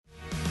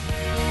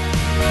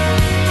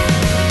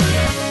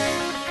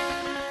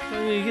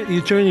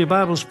you turn your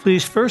Bibles,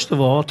 please, first of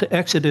all, to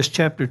Exodus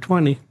chapter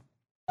 20.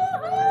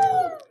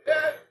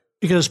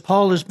 Because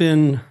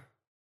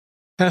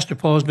Pastor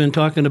Paul has been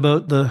talking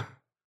about the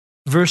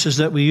verses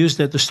that we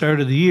used at the start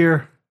of the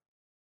year.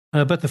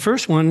 But the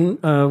first one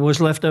was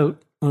left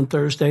out on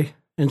Thursday.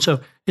 And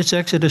so it's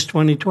Exodus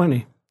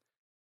 2020.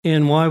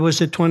 And why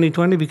was it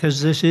 2020?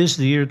 Because this is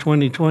the year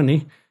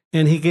 2020.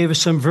 And he gave us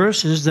some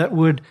verses that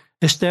would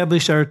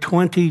establish our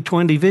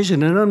 2020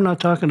 vision. And I'm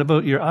not talking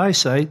about your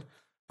eyesight.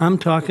 I'm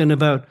talking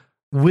about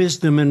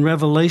wisdom and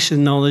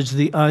revelation knowledge,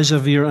 the eyes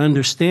of your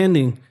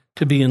understanding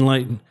to be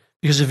enlightened.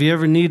 Because if you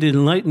ever need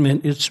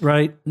enlightenment, it's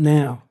right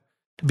now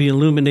to be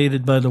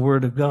illuminated by the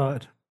Word of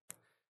God.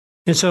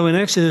 And so in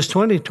Exodus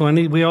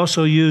 20:20, we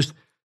also used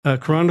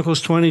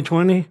Chronicles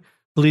 20:20,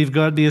 believe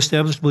God be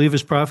established, believe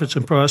his prophets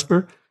and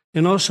prosper.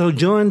 And also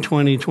John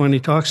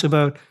 20:20 talks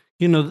about,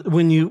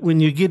 when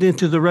you get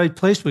into the right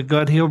place with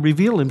God, he'll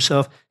reveal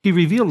himself. He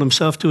revealed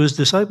himself to his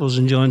disciples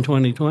in John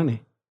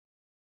 20:20.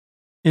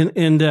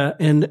 And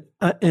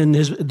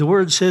the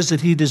word says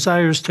that he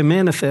desires to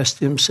manifest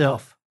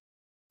himself,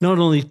 not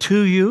only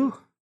to you,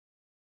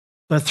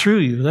 but through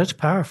you. That's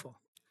powerful.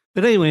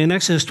 But anyway, in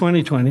Exodus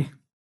 20:20,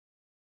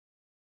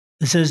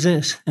 it says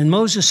this, and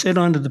Moses said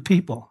unto the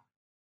people,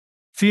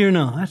 fear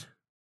not,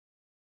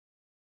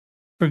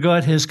 for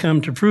God has come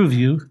to prove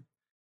you,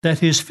 that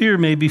his fear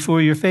may be before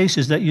your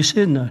faces, that you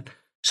sin not.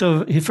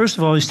 So first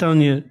of all, he's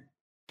telling you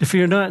to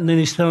fear not, and then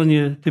he's telling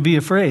you to be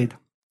afraid.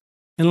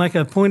 And like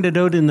I pointed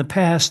out in the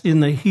past,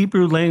 in the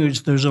Hebrew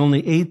language, there's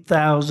only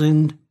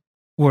 8,000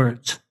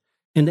 words.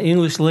 In the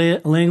English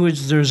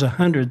language, there's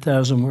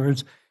 100,000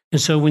 words. And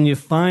so when you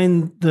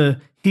find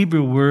the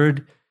Hebrew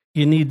word,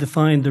 you need to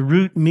find the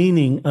root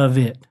meaning of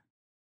it.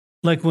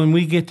 Like when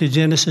we get to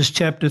Genesis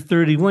chapter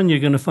 31, you're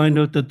going to find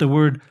out that the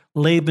word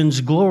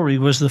Laban's glory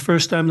was the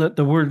first time that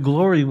the word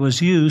glory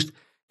was used.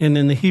 And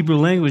in the Hebrew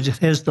language, it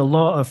has the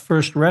law of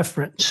first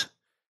reference.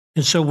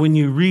 And so when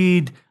you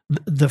read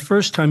the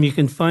first time, you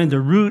can find the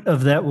root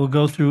of that will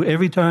go through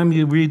every time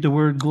you read the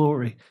word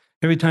glory,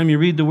 every time you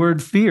read the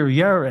word fear,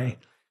 yare.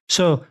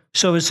 So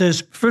it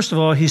says, first of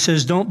all, he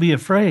says, don't be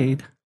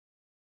afraid.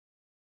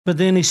 But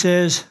then he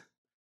says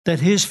that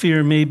his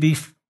fear may be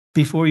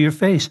before your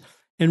face.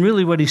 And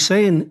really what he's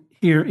saying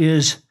here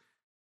is,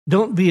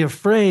 don't be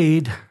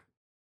afraid,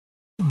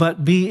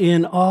 but be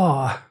in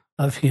awe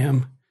of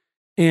him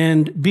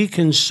and be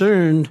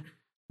concerned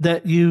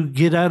that you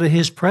get out of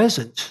his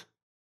presence.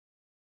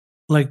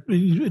 Like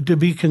to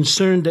be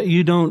concerned that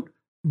you don't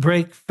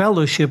break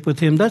fellowship with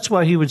him. That's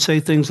why he would say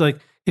things like,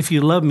 if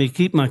you love me,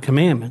 keep my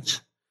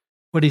commandments.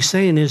 What he's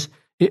saying is,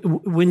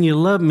 when you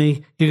love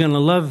me, you're going to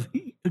love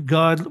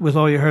God with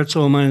all your heart,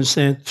 soul, mind,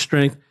 and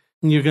strength,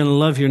 and you're going to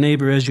love your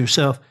neighbor as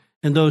yourself.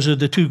 And those are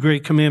the two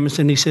great commandments.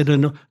 And he said,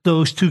 and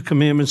those two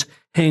commandments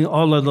hang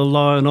all of the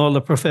law and all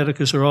the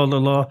propheticus, or all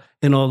the law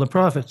and all the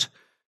prophets.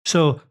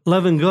 So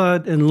loving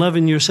God and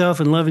loving yourself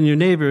and loving your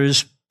neighbor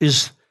is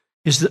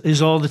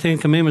all the 10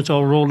 commandments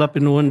all rolled up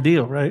into one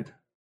deal, right?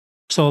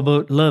 It's all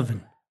about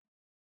loving.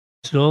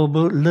 It's all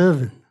about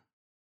loving.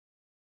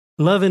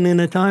 Loving in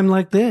a time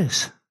like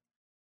this.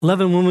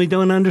 Loving when we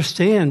don't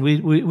understand.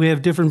 We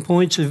have different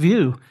points of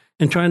view,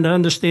 and trying to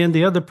understand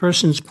the other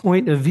person's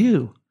point of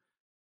view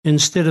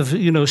instead of,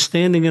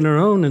 standing in our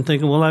own and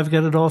thinking, well, I've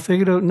got it all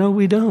figured out. No,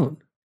 we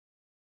don't.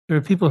 There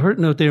are people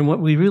hurting out there, and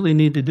what we really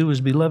need to do is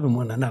be loving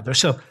one another.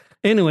 So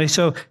anyway,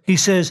 so he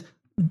says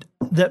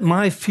that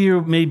my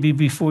fear may be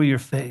before your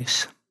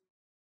face.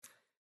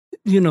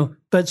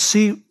 But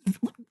see,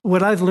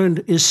 what I've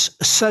learned is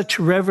such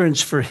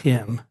reverence for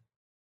him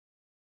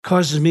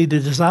causes me to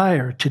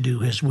desire to do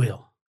his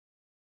will.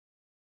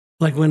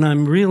 Like when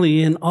I'm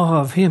really in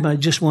awe of him,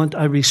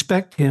 I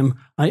respect him,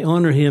 I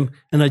honor him,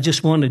 and I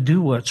just want to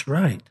do what's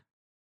right.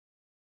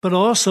 But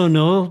also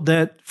know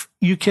that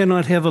you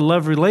cannot have a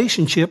love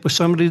relationship with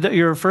somebody that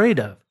you're afraid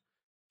of.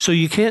 So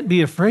you can't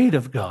be afraid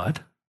of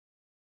God,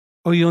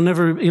 or you'll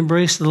never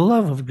embrace the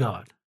love of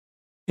God.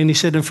 And he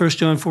said in 1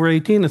 John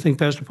 4:18, I think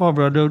Pastor Paul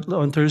brought it out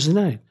on Thursday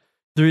night,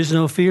 there is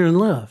no fear in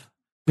love.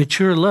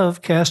 Mature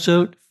love casts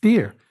out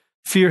fear.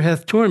 Fear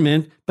hath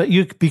torment, but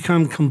you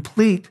become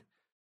complete.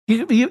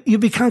 You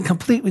become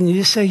complete when you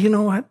just say, you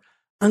know what?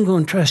 I'm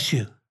going to trust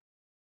you.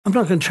 I'm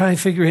not going to try and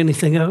figure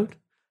anything out.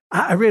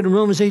 I read in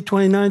Romans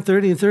 8:29,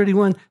 30, and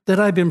 31 that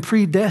I've been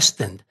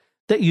predestined,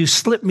 that you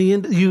slipped me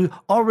into, you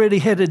already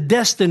had a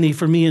destiny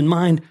for me in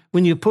mind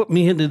when you put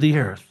me into the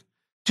earth.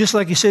 Just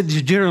like he said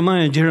to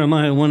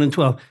Jeremiah 1 and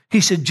 12.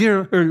 He said,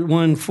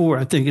 1:4,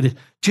 I think it is,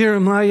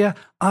 Jeremiah,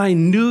 I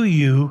knew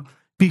you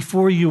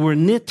before you were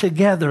knit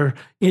together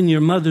in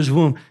your mother's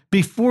womb.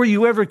 Before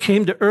you ever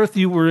came to earth,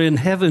 you were in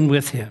heaven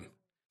with him.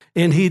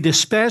 And he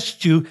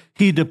dispatched you,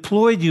 he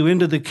deployed you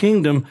into the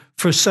kingdom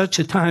for such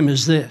a time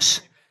as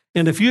this.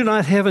 And if you're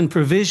not having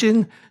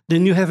provision,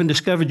 then you haven't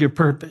discovered your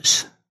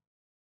purpose.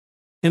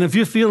 And if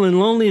you're feeling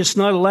lonely, it's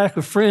not a lack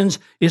of friends,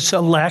 it's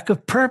a lack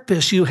of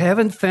purpose. You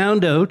haven't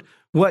found out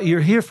what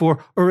you're here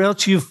for, or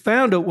else you've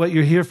found out what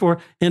you're here for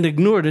and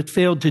ignored it,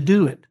 failed to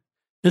do it.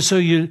 And so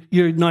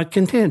you're not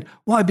content.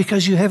 Why?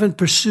 Because you haven't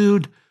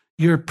pursued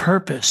your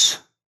purpose.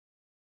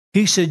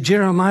 He said,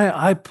 Jeremiah,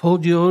 I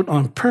pulled you out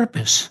on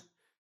purpose.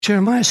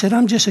 Jeremiah said,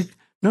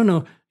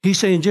 no. He's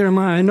saying,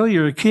 Jeremiah, I know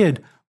you're a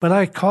kid, but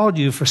I called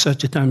you for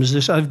such a time as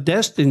this. I've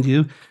destined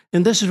you.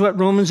 And this is what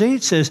Romans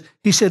 8 says.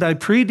 He said, I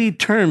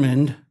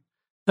predetermined.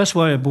 That's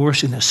why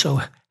abortion is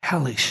so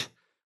hellish.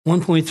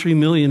 1.3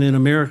 million in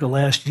America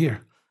last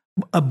year.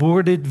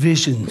 Aborted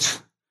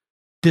visions.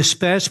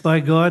 Dispatched by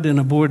God and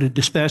aborted.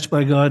 Dispatched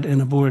by God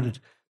and aborted.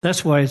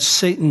 That's why it's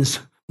Satan's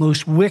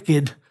most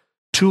wicked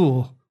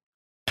tool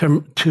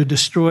to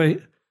destroy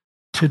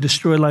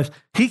life.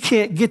 He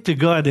can't get to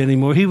God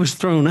anymore. He was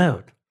thrown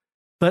out.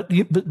 But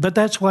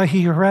that's why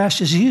he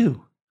harasses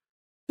you.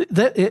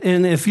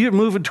 And if you're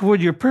moving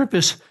toward your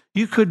purpose,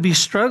 you could be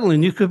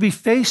struggling. You could be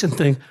facing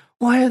things.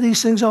 Why are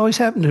these things always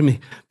happening to me?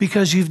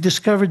 Because you've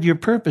discovered your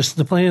purpose,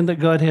 the plan that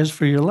God has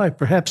for your life.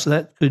 Perhaps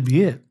that could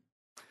be it.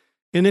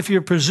 And if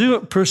you're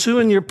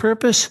pursuing your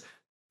purpose,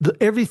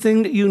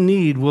 everything that you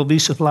need will be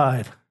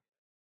supplied.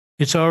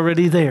 It's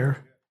already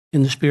there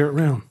in the spirit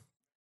realm.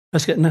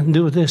 That's got nothing to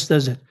do with this,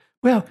 does it?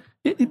 Well,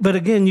 but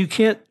again, you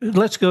can't.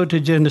 Let's go to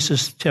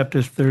Genesis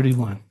chapter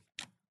 31.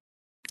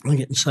 I'm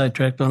getting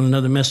sidetracked on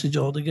another message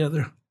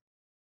altogether.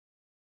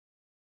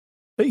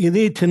 But you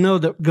need to know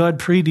that God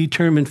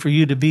predetermined for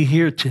you to be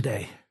here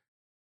today.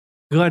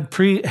 God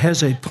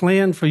has a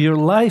plan for your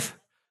life.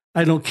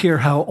 I don't care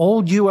how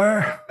old you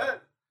are.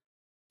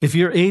 If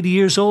you're 80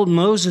 years old,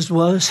 Moses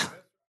was,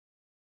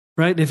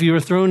 right? If you were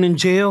thrown in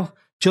jail,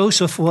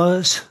 Joseph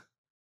was.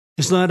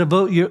 It's not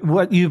about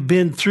what you've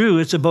been through.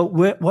 It's about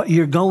what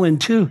you're going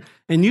to.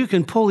 And you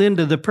can pull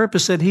into the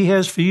purpose that he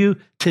has for you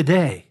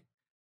today.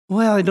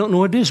 Well, I don't know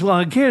what it is. Well,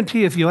 I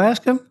guarantee if you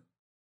ask him,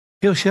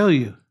 he'll show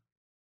you.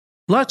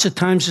 Lots of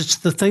times it's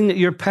the thing that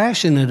you're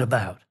passionate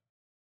about.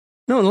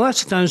 No,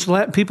 lots of times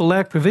people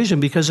lack provision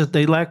because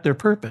they lack their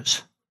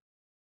purpose.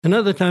 And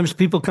other times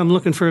people come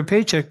looking for a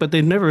paycheck, but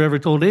they've never ever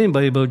told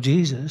anybody about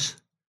Jesus.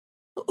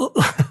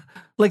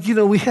 Like,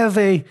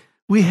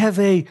 we have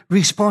a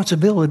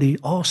responsibility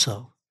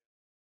also.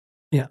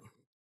 Yeah.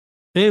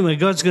 Anyway,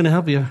 God's going to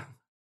help you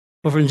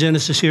over in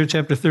Genesis here,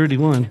 chapter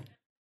 31.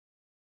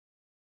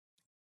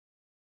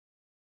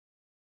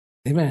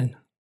 Amen.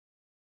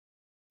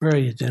 Where are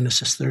you,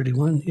 Genesis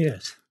 31?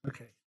 Yes.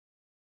 Okay.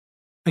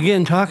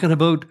 Again, talking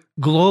about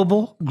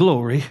global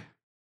glory.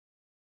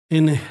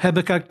 In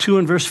Habakkuk 2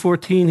 and verse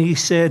 14, he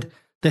said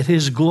that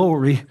his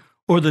glory,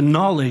 or the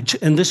knowledge,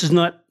 and this is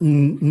not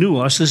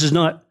nous,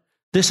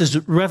 this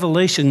is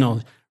revelation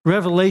knowledge.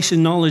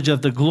 Revelation knowledge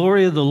of the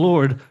glory of the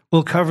Lord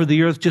will cover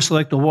the earth just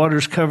like the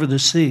waters cover the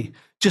sea.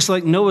 Just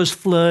like Noah's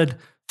flood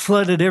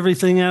flooded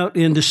everything out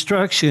in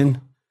destruction.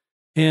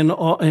 And,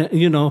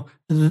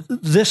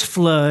 this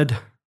flood,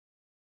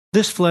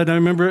 I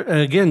remember,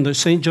 again, the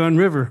St. John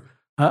River.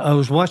 I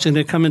was watching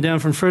it coming down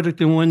from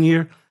Fredericton one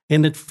year,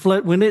 and it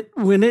flood. When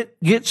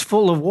it gets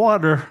full of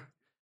water,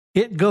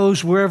 it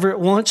goes wherever it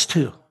wants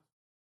to.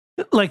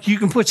 Like you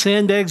can put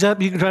sandbags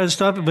up, you can try to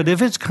stop it, but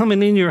if it's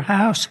coming in your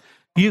house,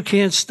 you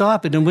can't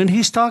stop it. And when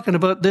he's talking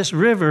about this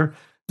river,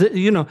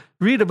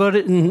 read about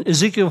it in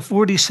Ezekiel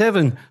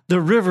 47, the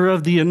river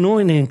of the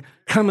anointing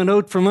coming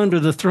out from under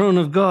the throne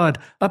of God,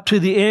 up to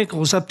the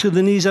ankles, up to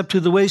the knees, up to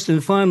the waist,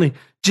 and finally,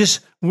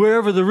 just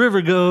wherever the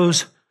river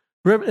goes.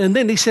 And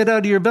then he said,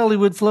 out of your belly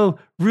would flow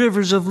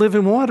rivers of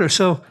living water.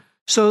 So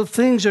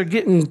things are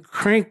getting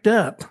cranked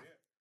up,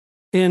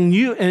 and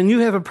you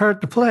have a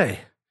part to play.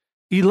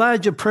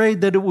 Elijah prayed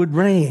that it would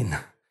rain,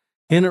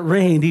 and it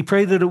rained. He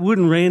prayed that it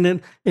wouldn't rain,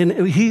 and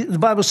the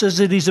Bible says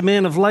that he's a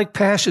man of like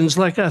passions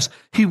like us.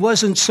 He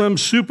wasn't some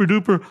super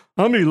duper,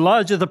 I'm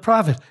Elijah the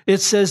prophet. It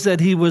says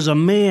that he was a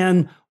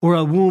man or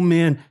a womb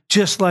man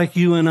just like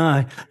you and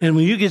I. And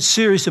when you get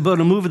serious about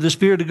a move of the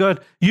Spirit of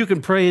God, you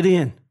can pray it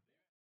in.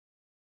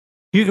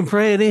 You can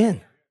pray it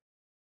in.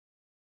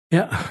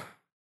 Yeah.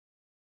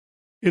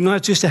 It's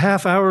not just a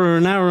half hour or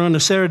an hour on a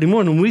Saturday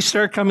morning. When we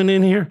start coming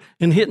in here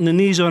and hitting the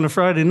knees on a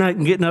Friday night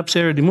and getting up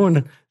Saturday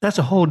morning, that's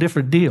a whole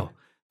different deal.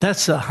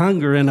 That's a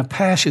hunger and a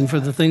passion for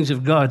the things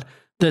of God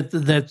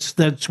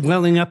that's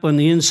welling up on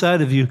the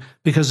inside of you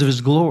because of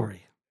his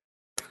glory.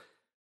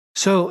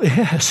 So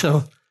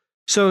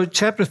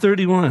chapter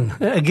 31,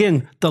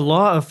 again, the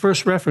law of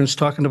first reference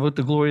talking about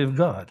the glory of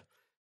God.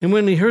 And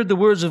when he heard the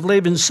words of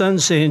Laban's son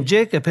saying,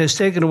 Jacob has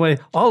taken away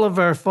all of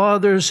our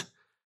fathers,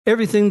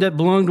 everything that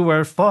belonged to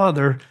our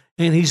father,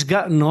 and he's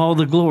gotten all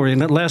the glory.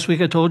 And last week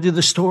I told you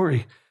the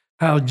story,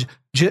 how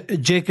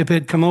Jacob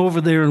had come over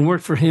there and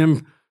worked for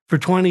him for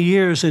 20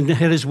 years and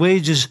had his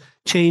wages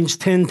changed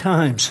 10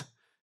 times.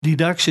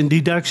 Deduction.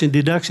 He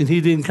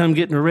didn't come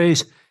getting a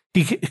raise.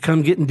 He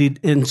come getting,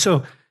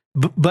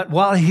 but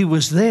while he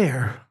was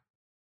there,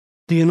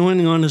 the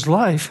anointing on his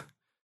life,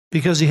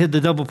 because he had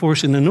the double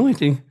portion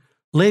anointing,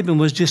 Laban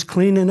was just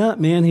cleaning up,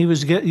 man.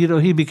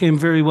 He became a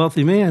very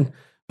wealthy man.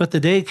 But the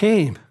day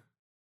came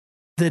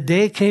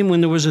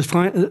when there was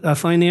a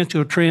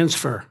financial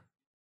transfer.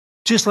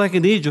 Just like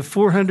in Egypt,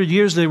 400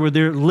 years they were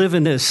there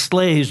living as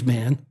slaves,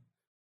 man.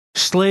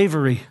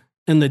 Slavery.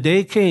 And the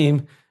day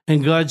came,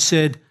 and God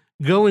said,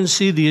 Go and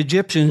see the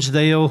Egyptians.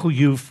 They owe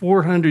you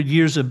 400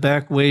 years of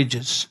back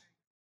wages.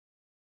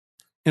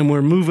 And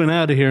we're moving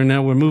out of here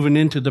now. We're moving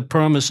into the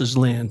promises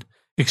land,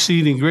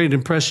 exceeding great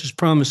and precious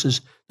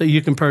promises that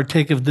you can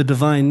partake of the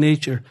divine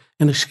nature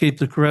and escape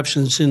the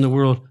corruptions in the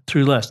world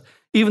through lust.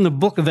 Even the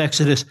book of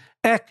Exodus,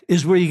 Ek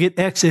is where you get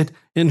exit,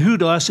 and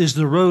Hudos is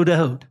the road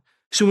out.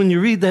 So when you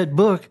read that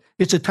book,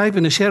 it's a type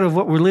and a shadow of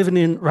what we're living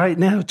in right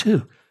now,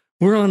 too.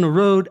 We're on the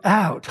road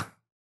out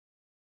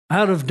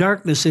of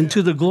darkness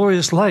into the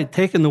glorious light,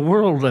 taking the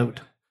world out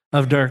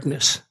of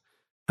darkness.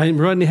 I'm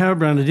Rodney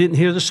Howard-Brown. I didn't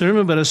hear the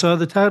sermon, but I saw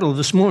the title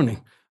this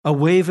morning. A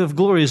wave of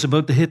glory is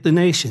about to hit the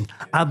nation.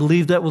 I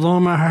believe that with all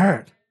my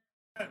heart.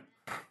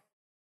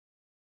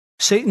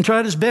 Satan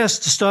tried his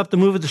best to stop the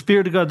move of the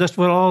Spirit of God. That's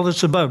what all this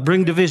is about.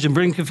 Bring division,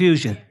 bring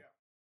confusion.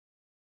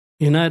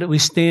 United we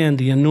stand.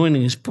 The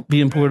anointing is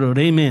being poured out.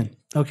 Amen.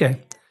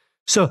 Okay.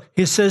 So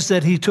it says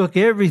that he took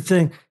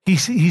everything.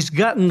 He's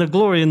gotten the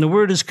glory, and the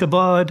word is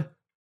kabod.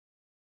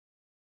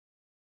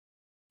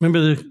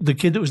 Remember the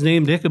kid that was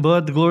named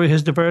Ichabod, the glory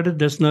has departed?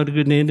 That's not a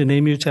good name to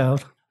name your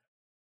child.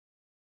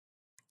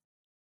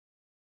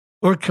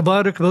 Or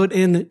kabod,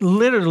 and it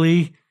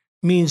literally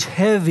means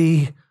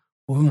heavy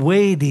or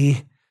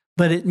weighty,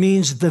 but it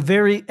means the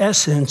very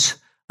essence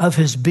of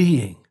his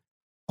being.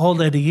 All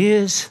that he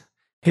is,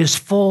 his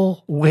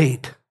full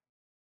weight.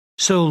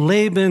 So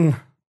Laban,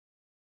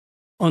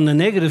 on the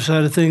negative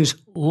side of things,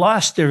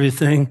 lost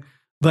everything,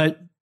 but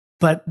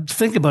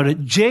think about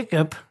it,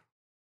 Jacob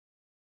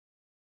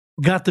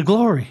got the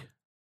glory.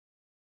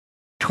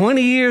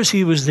 20 years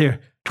he was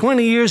there.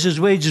 20 years his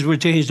wages were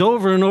changed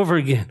over and over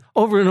again,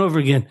 over and over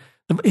again.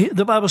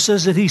 The Bible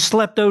says that he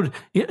slept out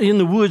in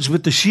the woods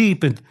with the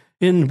sheep,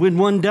 and when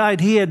one died,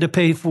 he had to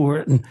pay for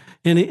it. And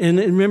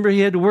remember,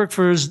 he had to work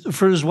for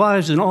his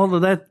wives and all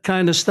of that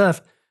kind of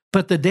stuff.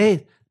 But the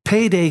day,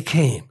 payday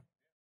came.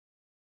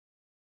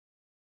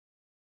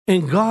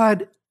 And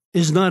God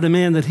is not a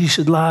man that he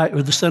should lie,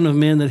 or the son of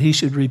man that he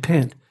should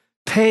repent.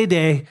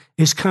 Payday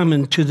is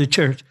coming to the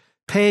church.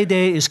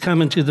 Payday is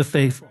coming to the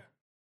faithful.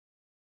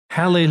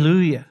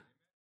 Hallelujah.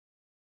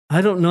 I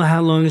don't know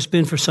how long it's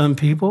been for some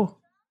people,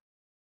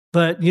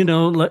 but,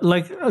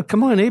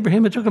 come on,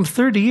 Abraham, it took him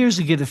 30 years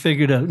to get it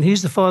figured out, and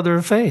he's the father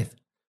of faith.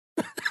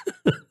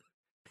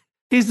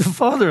 He's the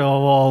father of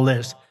all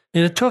this,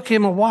 and it took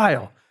him a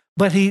while.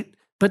 But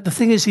the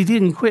thing is, he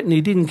didn't quit and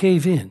he didn't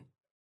cave in,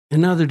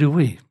 and neither do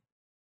we.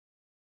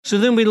 So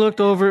then we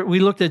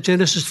looked at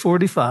Genesis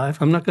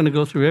 45. I'm not going to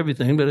go through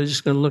everything, but I'm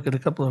just going to look at a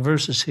couple of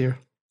verses here.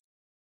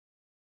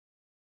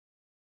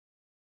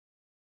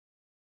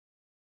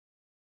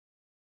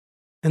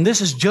 And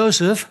this is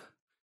Joseph.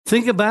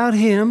 Think about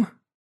him,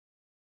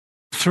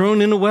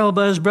 thrown in a well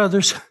by his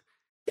brothers.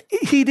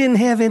 He didn't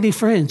have any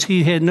friends.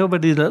 He had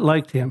nobody that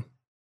liked him.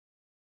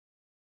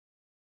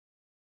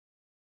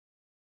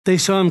 They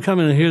saw him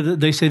coming, and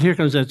they said, here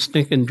comes that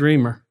stinking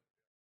dreamer.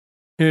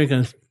 Here he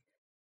comes.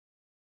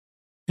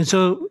 And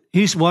so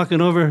he's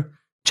walking over,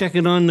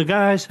 checking on the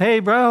guys. Hey,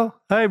 bro.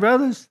 Hi,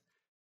 brothers.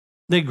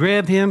 They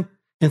grab him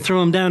and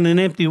throw him down an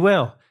empty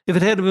well. If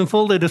it had been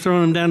full, they'd have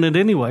thrown him down it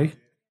anyway.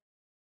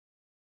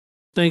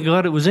 Thank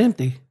God it was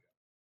empty.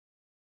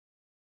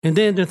 And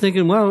then they're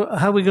thinking, well,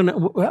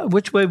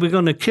 which way are we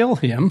going to kill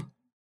him?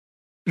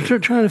 They're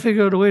trying to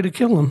figure out a way to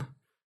kill him.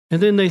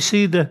 And then they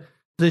see the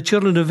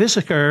children of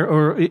Issachar,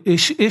 or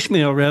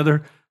Ishmael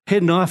rather,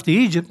 heading off to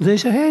Egypt. And they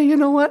say, hey, you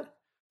know what?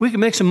 We can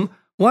make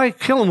why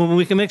kill them when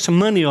we can make some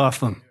money off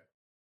them?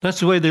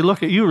 That's the way they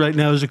look at you right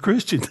now as a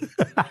Christian.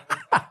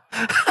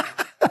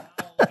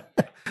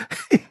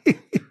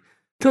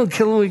 Don't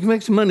kill them, we can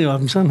make some money off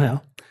them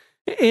somehow.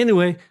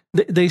 Anyway,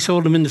 they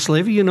sold him into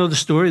slavery. You know the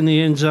story, and he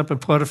ends up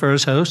at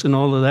Potiphar's house and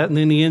all of that, and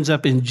then he ends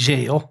up in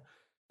jail.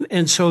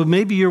 And so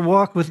maybe your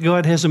walk with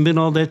God hasn't been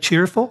all that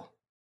cheerful.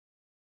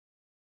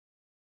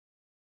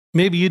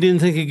 Maybe you didn't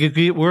think it could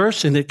get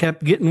worse, and it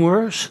kept getting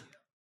worse.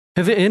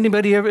 Have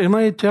anybody ever, am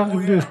I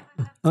talking to?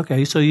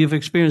 Okay, so you've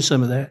experienced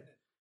some of that.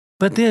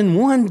 But then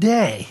one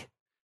day,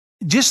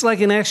 just like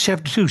in Acts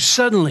chapter 2,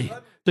 suddenly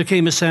there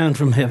came a sound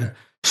from heaven.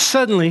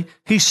 Suddenly,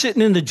 he's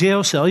sitting in the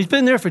jail cell. He's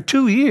been there for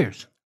 2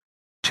 years.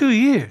 2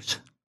 years.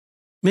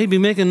 Maybe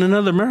making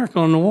another mark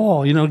on the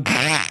wall, And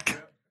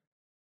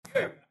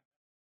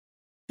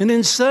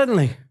then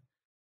suddenly,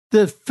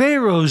 the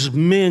Pharaoh's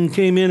men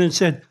came in and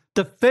said,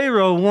 the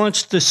Pharaoh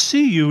wants to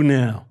see you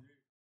now.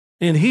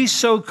 And he's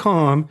so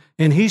calm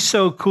and he's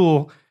so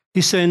cool.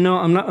 He's saying, no,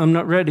 I'm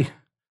not ready.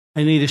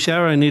 I need a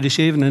shower, I need a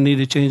shave, and I need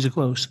to change the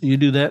clothes. You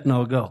do that and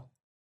I'll go.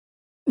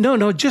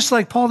 No, just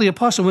like Paul the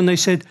Apostle, when they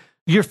said,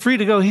 you're free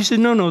to go. He said,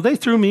 no, they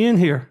threw me in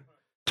here.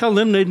 Tell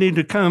them they need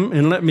to come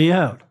and let me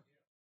out.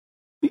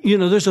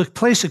 There's a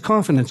place of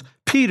confidence.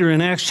 Peter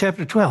in Acts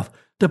chapter 12,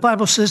 the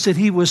Bible says that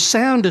he was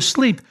sound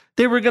asleep.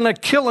 They were going to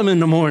kill him in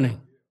the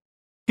morning.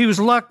 He was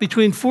locked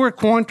between 4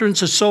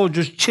 quadrants of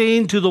soldiers,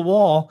 chained to the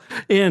wall.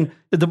 And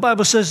the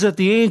Bible says that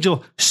the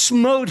angel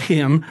smote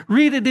him.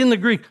 Read it in the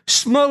Greek,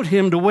 smote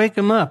him to wake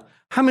him up.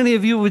 How many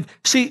of you would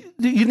see,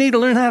 you need to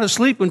learn how to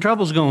sleep when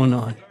trouble's going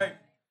on.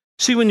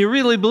 See, when you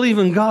really believe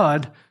in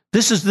God,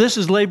 This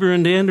is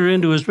laboring to enter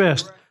into his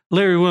rest.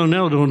 Larry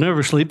Wilnell will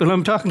never sleep, but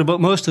I'm talking about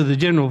most of the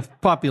general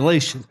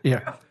population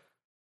here.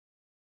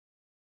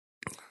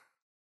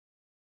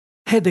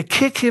 Had to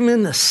kick him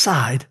in the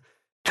side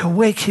to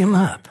wake him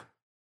up.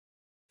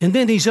 And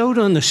then he's out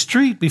on the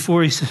street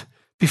before he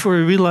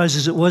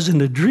realizes it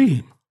wasn't a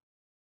dream.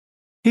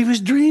 He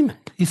was dreaming.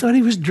 He thought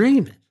he was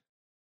dreaming.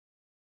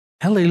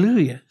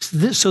 Hallelujah.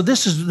 So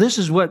this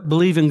is what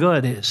believing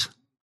God is.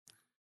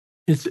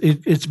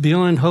 It's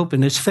beyond hope,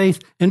 and it's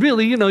faith. And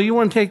really, you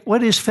want to take,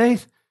 what is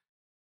faith?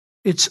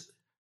 It's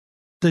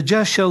the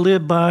just shall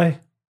live by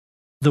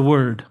the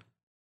word.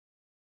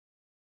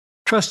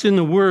 Trust in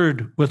the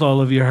word with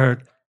all of your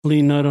heart.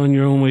 Lean not on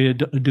your own way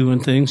of doing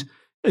things.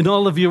 In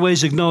all of your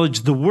ways,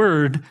 acknowledge the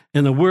word,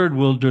 and the word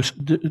will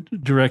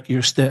direct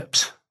your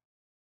steps.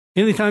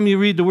 Anytime you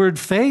read the word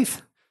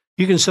faith,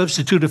 you can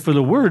substitute it for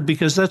the word,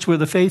 because that's where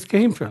the faith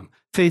came from.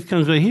 Faith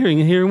comes by hearing,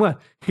 and hearing what?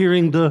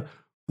 Hearing the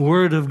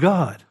word of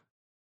God.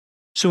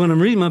 So when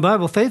I'm reading my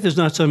Bible, faith is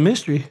not some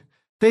mystery.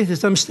 Faith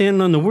is I'm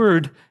standing on the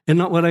word and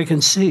not what I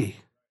can see.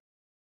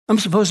 I'm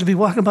supposed to be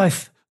walking by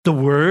the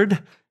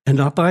word and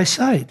not by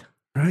sight,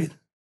 right?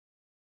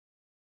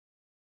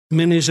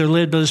 Many as are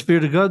led by the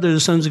Spirit of God, they're the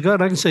sons of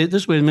God. I can say it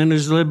this way: many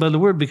as are led by the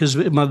word, because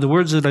the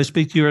words that I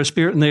speak to you are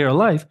spirit and they are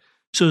life.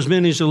 So as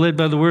many as are led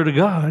by the word of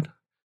God,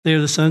 they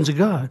are the sons of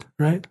God,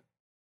 right?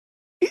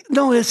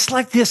 No, it's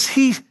like this.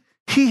 He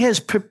has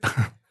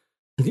prepared,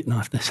 I'm getting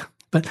off this,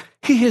 but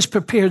he has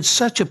prepared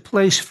such a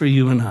place for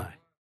you and I.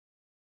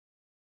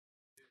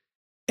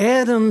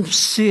 Adam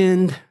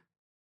sinned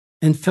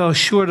and fell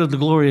short of the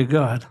glory of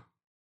God.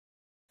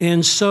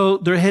 And so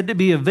there had to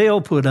be a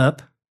veil put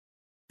up,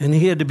 and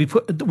he had to be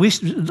put,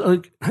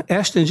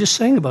 Ashton just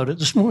sang about it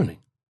this morning,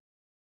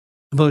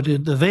 about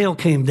it, the veil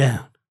came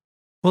down.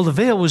 Well, the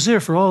veil was there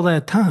for all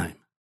that time.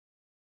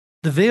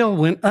 The veil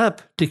went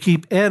up to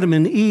keep Adam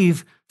and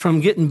Eve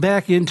from getting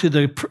back into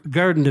the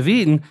Garden of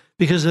Eden,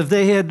 because if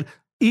they had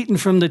eaten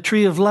from the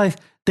tree of life,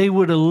 they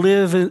would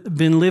have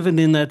been living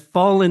in that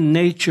fallen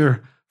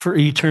nature for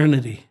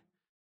eternity.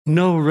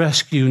 No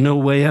rescue, no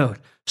way out.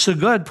 So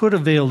God put a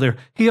veil there.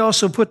 He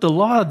also put the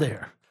law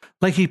there.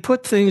 Like he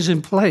put things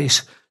in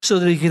place so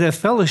that he could have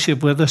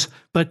fellowship with us,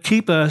 but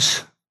keep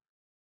us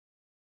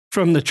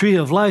from the tree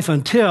of life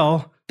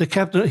until the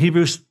captain,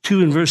 Hebrews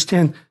 2 and verse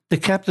 10, the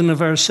captain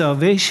of our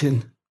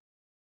salvation,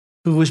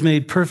 who was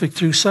made perfect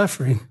through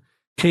suffering,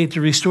 came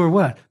to restore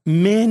what?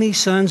 Many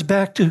sons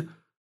back to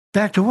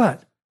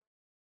what?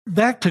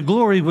 Back to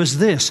glory was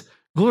this.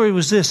 Glory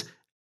was this.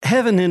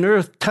 Heaven and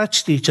earth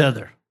touched each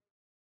other.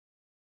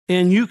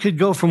 And you could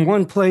go from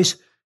one place.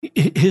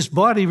 His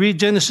body, read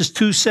Genesis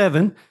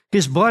 2:7,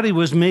 his body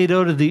was made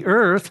out of the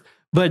earth,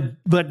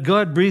 but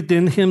God breathed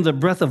in him the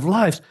breath of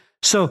life.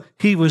 So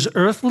he was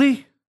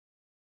earthly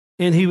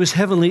and he was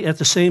heavenly at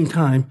the same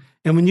time.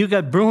 And when you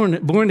got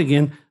born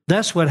again,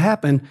 that's what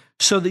happened.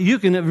 So that you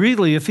can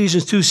really,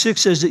 Ephesians 2:6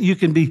 says that you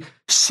can be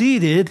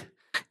seated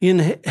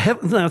in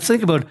heaven. Now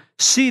think about it.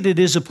 Seated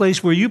is a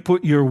place where you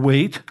put your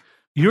weight,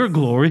 your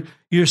glory.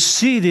 You're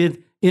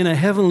seated in a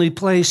heavenly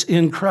place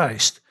in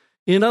Christ.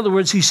 In other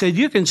words, he said,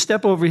 you can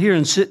step over here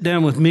and sit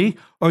down with me,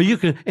 or you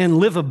can and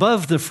live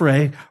above the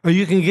fray, or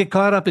you can get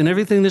caught up in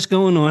everything that's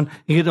going on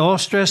and get all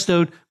stressed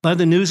out by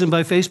the news and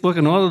by Facebook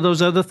and all of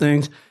those other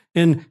things,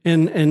 and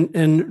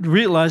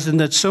realizing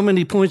that so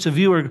many points of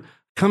view are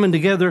coming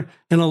together,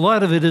 and a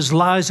lot of it is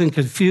lies and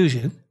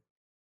confusion.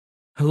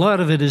 A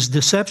lot of it is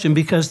deception,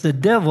 because the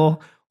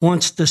devil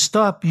wants to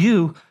stop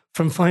you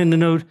from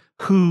finding out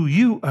who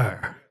you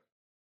are.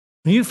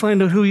 When you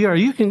find out who you are,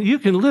 you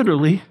can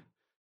literally,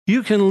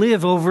 you can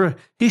live over.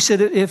 He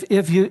said,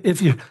 if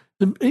you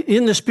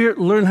in the Spirit,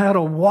 learn how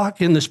to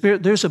walk in the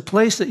Spirit. There's a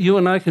place that you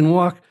and I can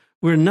walk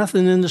where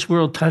nothing in this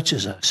world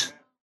touches us.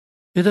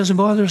 It doesn't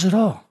bother us at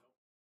all.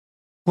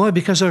 Why?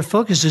 Because our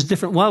focus is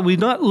different. Why? We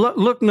not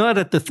look not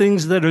at the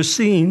things that are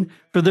seen,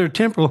 for they're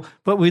temporal,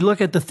 but we look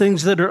at the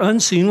things that are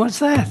unseen. What's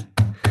that?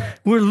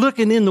 We're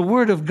looking in the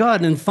Word of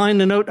God and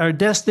finding out our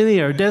destiny,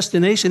 our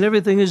destination.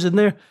 Everything is in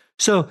there.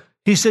 So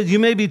he said, you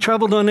may be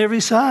troubled on every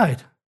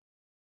side.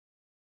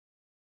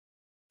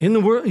 In the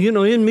world,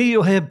 in me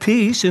you'll have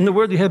peace. In the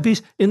world you have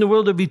peace. In the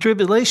world there'll be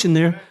tribulation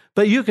there.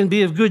 But you can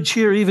be of good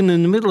cheer even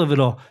in the middle of it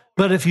all.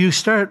 But if you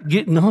start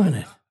getting on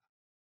it,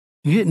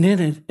 getting in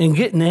it, and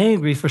getting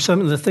angry for some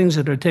of the things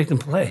that are taking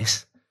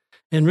place,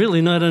 and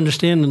really not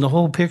understanding the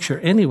whole picture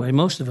anyway,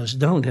 most of us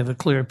don't have a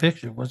clear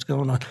picture of what's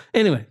going on.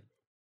 Anyway,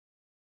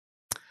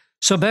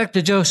 so back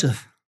to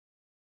Joseph.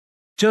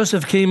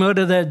 Joseph came out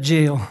of that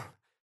jail.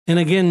 And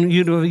again,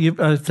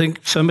 I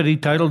think somebody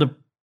titled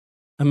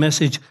a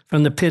message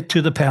from the pit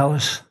to the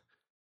palace.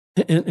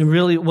 And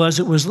really it was,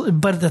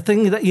 but the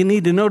thing that you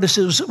need to notice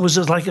it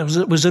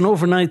was an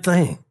overnight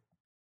thing.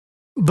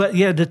 But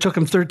yeah, it took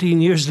him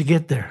 13 years to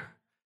get there.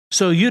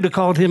 So you'd have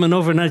called him an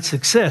overnight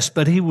success,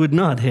 but he would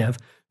not have,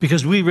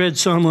 because we read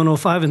Psalm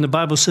 105 and the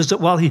Bible says that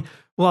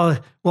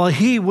while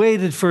he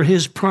waited for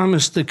his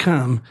promise to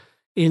come,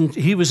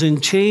 he was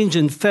in chains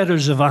and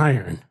fetters of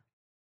iron.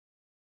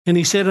 And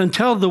he said,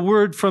 until the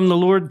word from the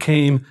Lord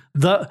came,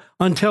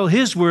 until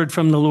his word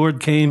from the Lord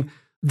came,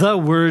 the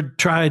word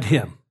tried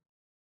him.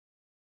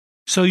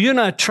 So you're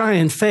not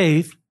trying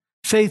faith.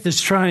 Faith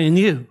is trying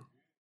you.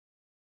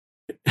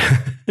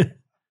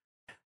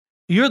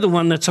 You're the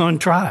one that's on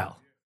trial.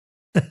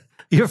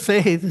 Your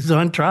faith is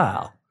on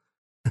trial.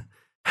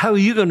 How are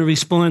you going to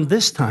respond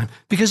this time?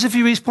 Because if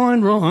you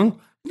respond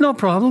wrong, no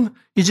problem.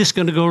 You're just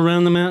going to go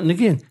around the mountain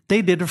again.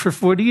 They did it for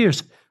 40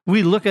 years.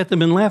 We look at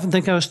them and laugh and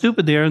think how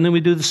stupid they are, and then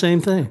we do the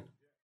same thing.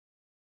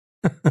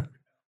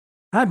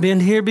 I've been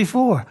here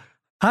before.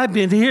 I've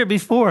been here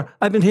before.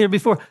 I've been here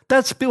before.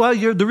 That's why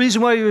the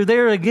reason why you're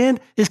there again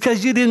is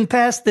because you didn't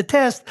pass the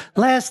test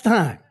last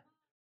time.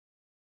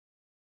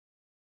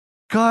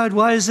 God,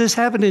 why is this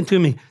happening to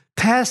me?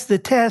 Pass the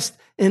test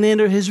and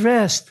enter his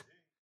rest.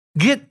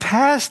 Get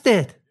past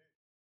it.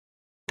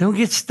 Don't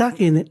get stuck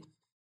in it.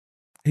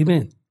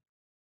 Amen.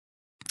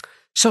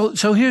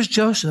 So here's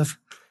Joseph.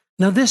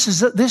 Now this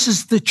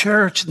is the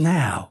church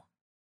now.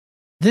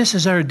 This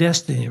is our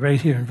destiny right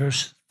here in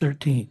verse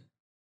 13.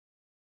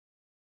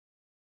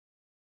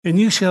 And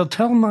you shall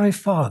tell my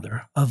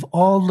father of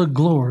all the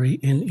glory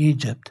in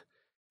Egypt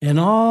and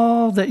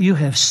all that you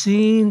have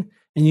seen,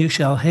 and you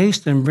shall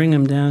haste and bring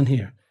him down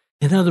here.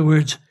 In other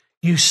words,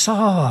 you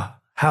saw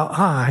how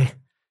I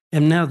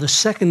am now the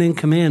second in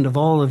command of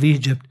all of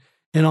Egypt,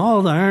 and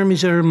all the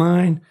armies are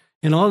mine,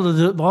 and all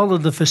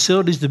of the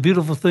facilities, the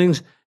beautiful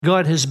things.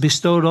 God has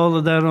bestowed all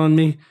of that on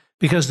me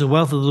because the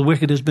wealth of the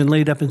wicked has been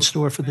laid up in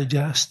store for the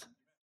just.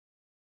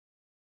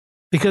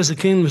 Because the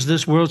kingdoms of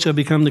this world shall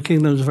become the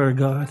kingdoms of our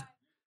God.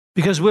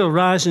 Because we'll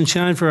rise and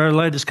shine, for our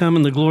light has come,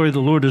 and the glory of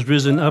the Lord has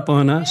risen up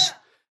on us.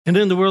 And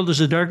in the world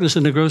is a darkness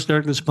and a gross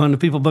darkness upon the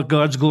people, but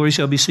God's glory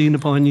shall be seen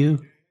upon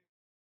you.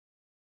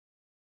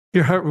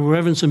 Your heart will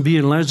reverence and be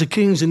enlarged. The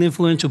kings and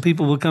influential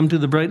people will come to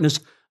the brightness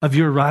of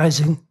your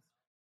rising.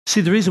 See,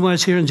 the reason why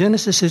it's here in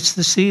Genesis, it's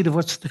the seed of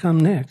what's to come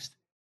next.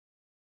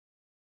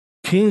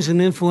 Kings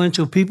and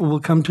influential people will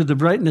come to the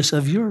brightness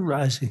of your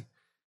rising.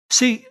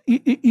 See,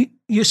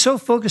 you're so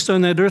focused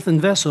on that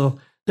earthen vessel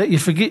that you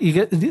forget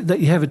that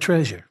you have a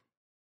treasure.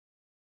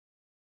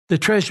 The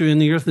treasure in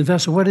the earthen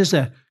vessel, what is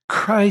that?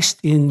 Christ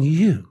in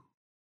you.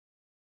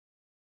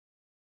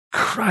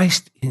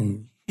 Christ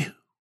in you.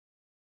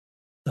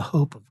 The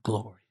hope of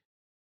glory.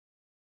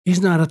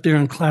 He's not up there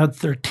on cloud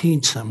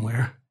 13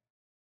 somewhere.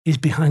 He's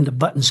behind the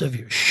buttons of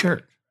your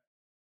shirt.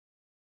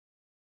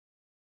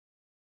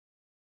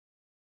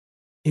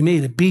 He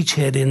made a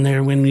beachhead in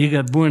there when you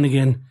got born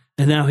again,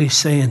 and now he's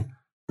saying,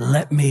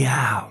 let me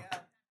out.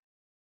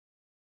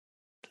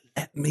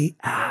 Let me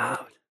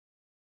out.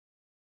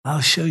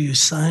 I'll show you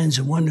signs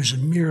and wonders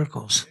and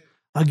miracles.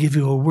 I'll give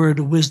you a word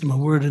of wisdom, a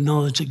word of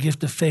knowledge, a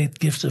gift of faith,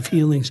 gifts of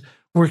healings,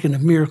 working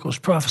of miracles,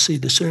 prophecy,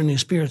 discerning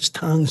of spirits,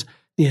 tongues.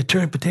 The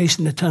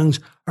interpretation of tongues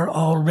are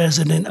all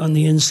resident on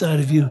the inside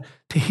of you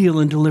to heal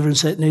and deliver and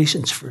set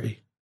nations free.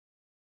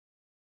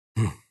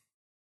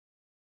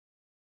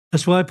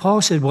 That's why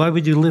Paul said, why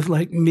would you live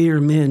like mere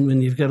men when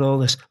you've got all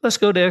this? Let's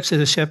go to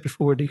Exodus chapter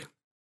 40.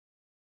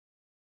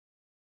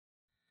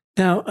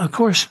 Now, of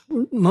course,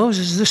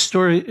 Moses, this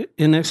story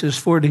in Exodus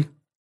 40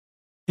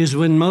 is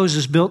when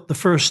Moses built the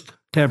first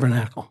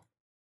tabernacle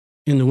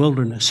in the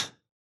wilderness.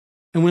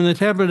 And when the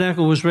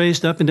tabernacle was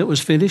raised up and it was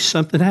finished,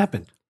 something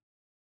happened.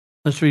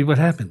 Let's read what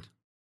happened.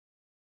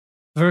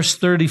 Verse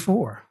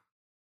 34.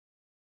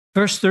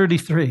 Verse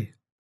 33.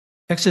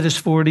 Exodus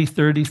 40,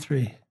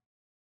 33.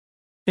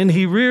 And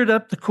he reared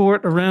up the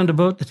court around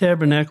about the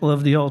tabernacle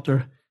of the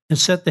altar and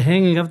set the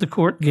hanging of the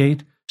court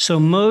gate. So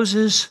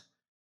Moses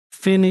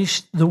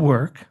finished the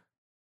work.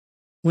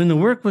 When the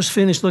work was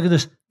finished, look at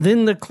this.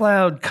 Then the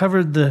cloud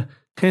covered the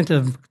tent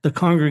of the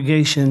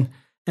congregation,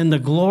 and the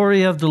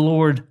glory of the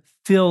Lord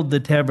filled the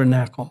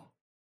tabernacle.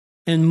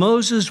 And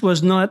Moses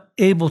was not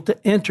able to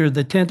enter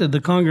the tent of the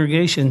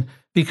congregation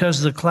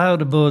because the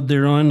cloud abode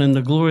thereon, and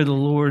the glory of the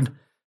Lord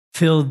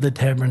filled the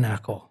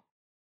tabernacle.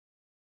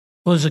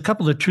 Well, there's a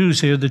couple of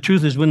truths here. The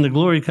truth is when the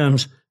glory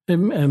comes, a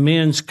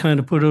man's kind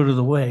of put out of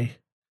the way.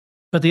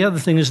 But the other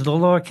thing is the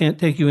law can't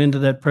take you into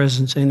that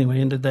presence anyway,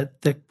 into that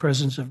thick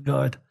presence of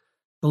God.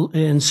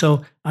 And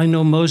so I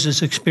know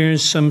Moses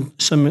experienced some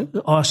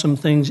awesome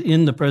things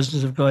in the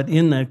presence of God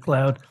in that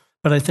cloud.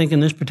 But I think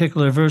in this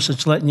particular verse,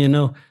 it's letting you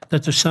know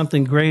that there's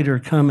something greater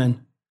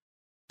coming.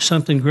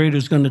 Something greater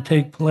is going to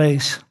take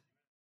place.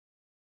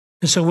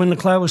 And so when the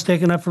cloud was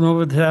taken up from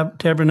over the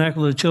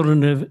tabernacle, the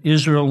children of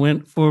Israel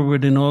went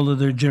forward in all of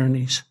their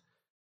journeys.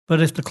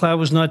 But if the cloud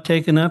was not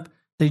taken up,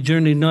 they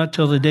journeyed not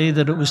till the day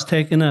that it was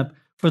taken up.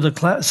 For the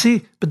cloud,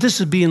 see, but this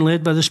is being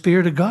led by the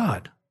Spirit of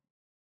God.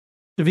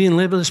 They're being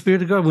led by the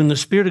Spirit of God. When the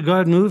Spirit of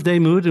God moved, they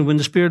moved. And when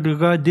the Spirit of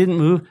God didn't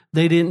move,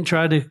 they didn't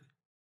try to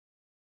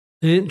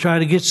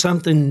get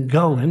something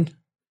going.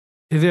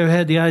 Have you ever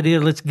had the idea,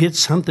 let's get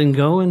something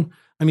going?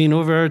 I mean,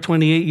 over our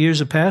 28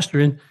 years of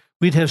pastoring,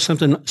 we'd have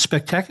something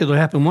spectacular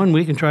happen one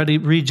week and try to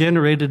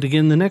regenerate it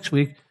again the next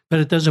week,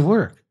 but it doesn't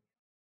work.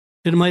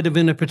 It might have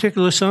been a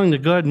particular song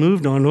that God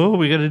moved on. Oh,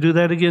 we got to do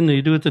that again. Then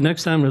you do it the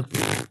next time.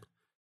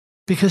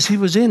 Because he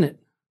was in it.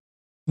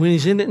 When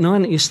he's in it and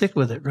on it, you stick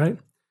with it, right?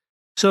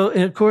 So,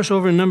 and of course,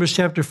 over in Numbers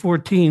chapter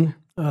 14,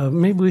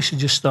 maybe we should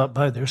just stop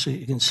by there so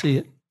you can see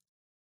it.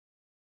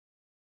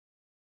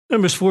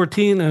 Numbers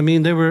 14, I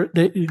mean,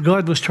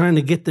 God was trying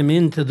to get them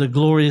into the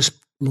glorious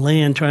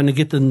land, trying to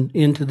get them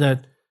into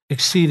that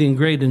exceeding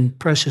great and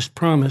precious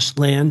promised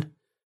land.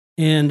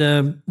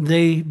 And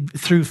they,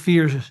 through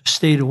fear,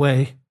 stayed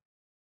away.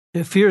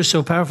 Fear is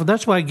so powerful.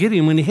 That's why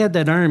Gideon, when he had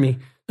that army,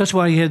 that's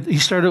why he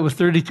started with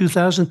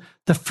 32,000.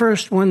 The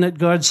first one that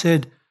God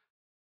said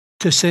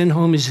to send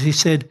home is, he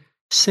said,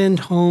 send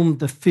home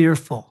the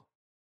fearful.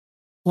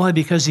 Why?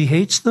 Because he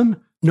hates them?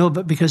 No,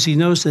 but because he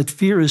knows that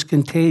fear is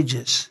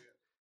contagious.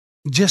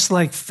 Just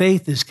like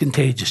faith is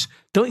contagious.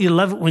 Don't you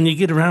love it when you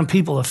get around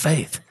people of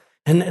faith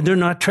and they're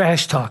not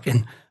trash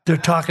talking, they're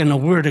talking the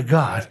word of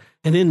God.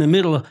 And in the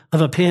middle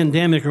of a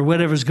pandemic or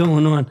whatever's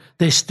going on,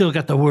 they still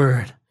got the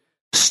word.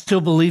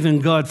 Still believe in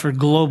God for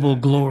global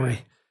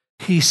glory.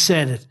 He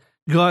said it.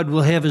 God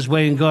will have his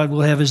way and God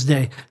will have his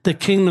day. The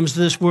kingdoms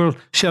of this world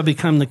shall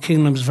become the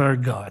kingdoms of our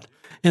God.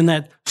 And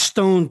that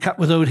stone cut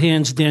without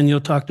hands Daniel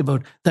talked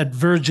about, that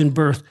virgin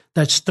birth,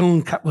 that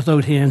stone cut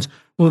without hands,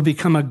 will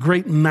become a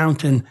great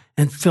mountain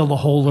and fill the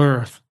whole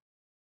earth.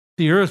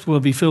 The earth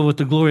will be filled with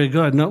the glory of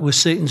God, not with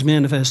Satan's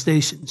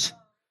manifestations,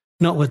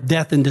 not with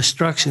death and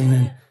destruction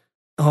and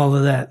all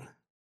of that.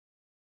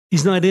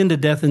 He's not into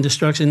death and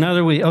destruction. Neither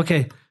are we.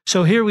 Okay,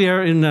 so here we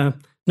are in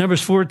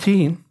Numbers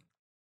 14.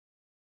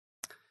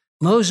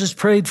 Moses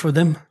prayed for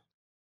them.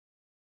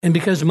 And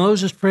because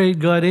Moses prayed,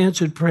 God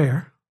answered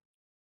prayer.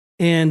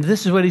 And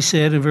this is what he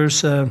said in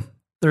verse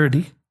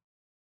 20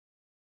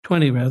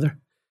 rather.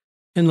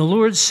 And the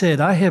Lord said,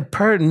 I have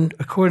pardoned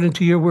according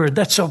to your word.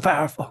 That's so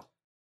powerful.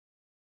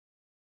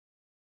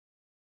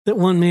 That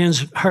one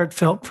man's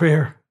heartfelt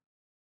prayer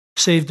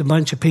saved a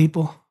bunch of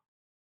people.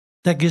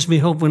 That gives me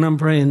hope when I'm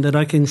praying that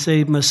I can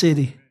save my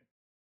city,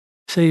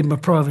 save my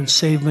province,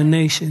 save my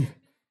nation.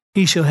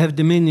 He shall have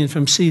dominion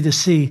from sea to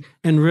sea,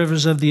 and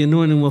rivers of the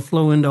anointing will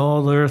flow into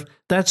all the earth.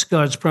 That's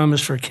God's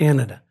promise for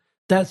Canada.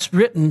 That's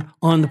written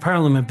on the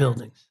Parliament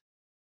buildings.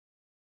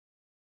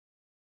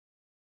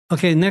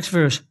 Okay, next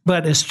verse.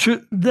 But as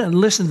true,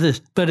 listen to this.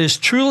 But as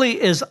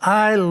truly as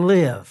I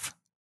live,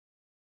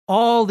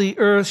 all the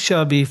earth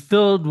shall be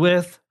filled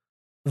with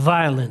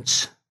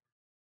violence.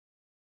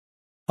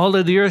 All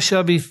of the earth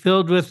shall be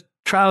filled with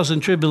trials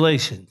and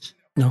tribulations.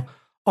 No,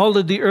 all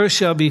of the earth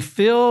shall be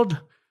filled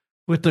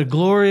with the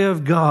glory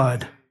of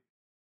God.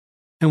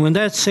 And when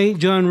that St.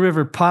 John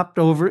River popped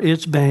over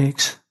its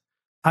banks,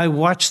 I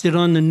watched it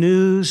on the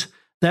news.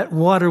 That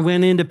water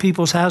went into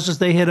people's houses.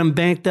 They had them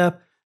banked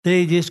up.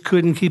 They just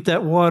couldn't keep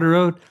that water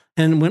out.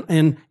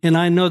 And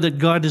I know that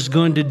God is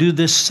going to do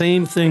this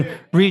same thing.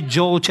 Read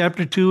Joel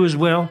chapter 2 as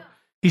well.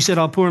 He said,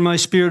 I'll pour my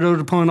spirit out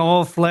upon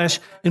all flesh,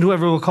 and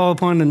whoever will call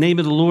upon the name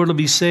of the Lord will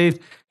be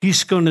saved.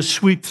 He's going to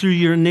sweep through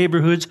your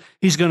neighborhoods.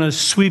 He's going to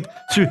sweep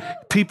through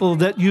people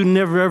that you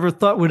never ever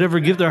thought would ever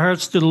give their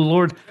hearts to the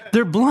Lord.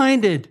 They're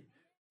blinded.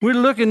 We're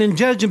looking and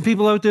judging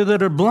people out there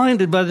that are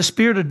blinded by the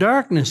spirit of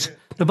darkness.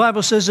 The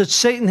Bible says that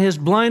Satan has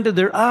blinded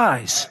their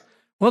eyes.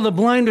 Well, the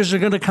blinders are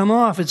going to come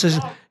off.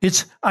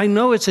 I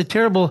know it's a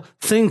terrible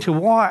thing to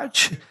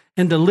watch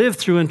and to live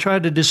through and try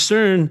to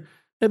discern,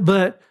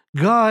 but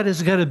God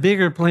has got a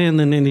bigger plan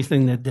than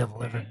anything the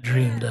devil ever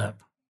dreamed up.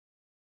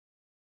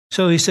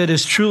 So he said,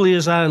 as truly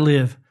as I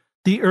live,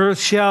 the earth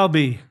shall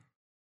be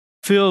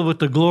filled with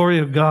the glory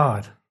of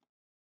God.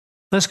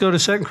 Let's go to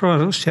 2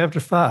 Chronicles chapter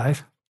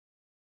 5.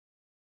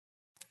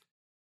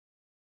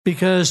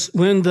 Because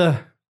when the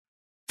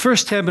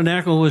first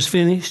tabernacle was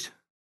finished,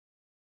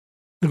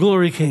 the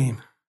glory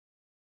came.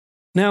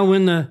 Now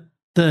when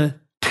the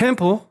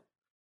temple,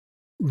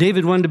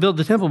 David wanted to build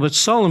the temple, but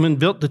Solomon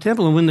built the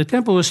temple. And when the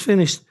temple was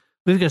finished,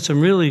 we've got some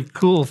really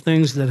cool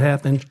things that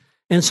happened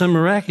and some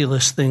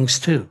miraculous things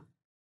too.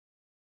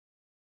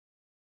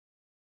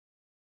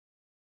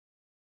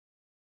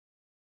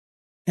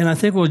 And I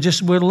think we'll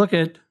look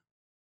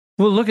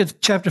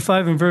at chapter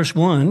 5 and verse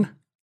 1.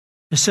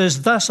 It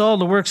says, thus all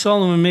the work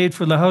Solomon made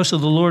for the house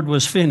of the Lord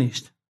was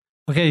finished.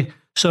 Okay,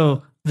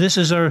 so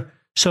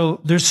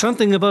so there's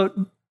something about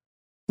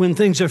when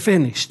things are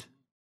finished.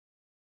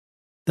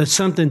 That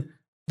something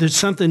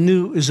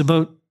new is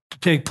about to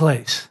take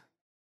place.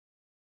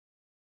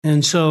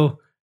 And so,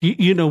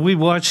 we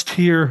watched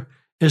here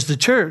as the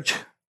church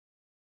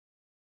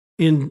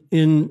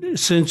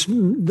since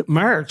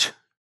March,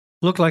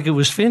 looked like it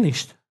was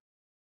finished.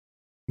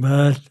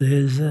 But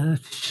there's a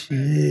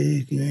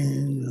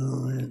shaking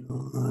going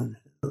on.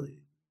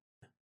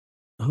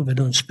 I hope I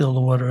don't spill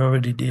the water. I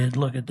already did.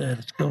 Look at that.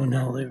 It's going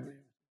all over.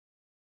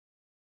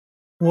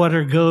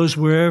 Water goes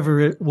wherever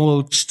it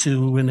wants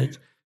to, and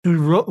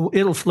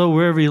it'll flow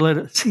wherever you let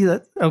it. See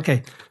that?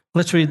 Okay,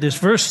 let's read this.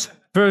 Verse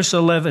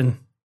 11.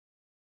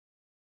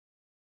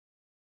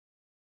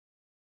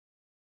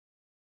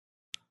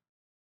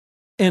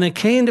 And it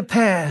came to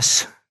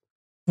pass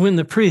when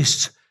the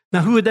priests,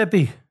 now who would that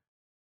be?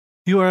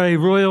 You are a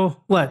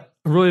royal, what?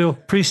 A royal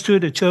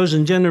priesthood, a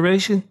chosen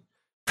generation,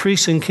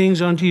 priests and kings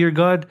unto your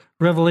God.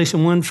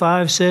 Revelation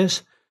 1:5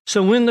 says,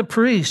 So when the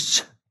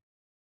priests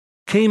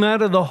came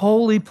out of the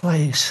holy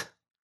place,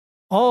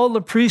 all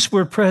the priests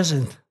were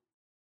present.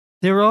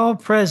 They were all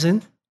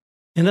present.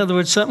 In other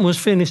words, something was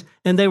finished,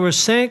 and they were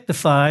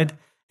sanctified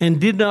and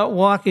did not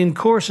walk in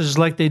courses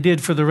like they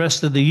did for the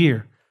rest of the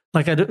year.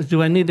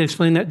 Do I need to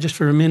explain that just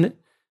for a minute?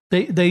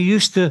 They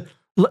used to,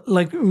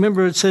 like,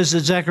 remember it says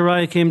that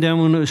Zechariah came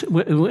down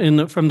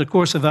from the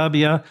course of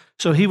Abia,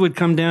 so he would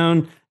come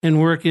down and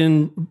work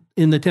in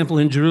the temple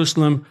in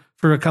Jerusalem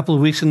for a couple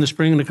of weeks in the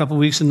spring and a couple of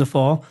weeks in the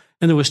fall.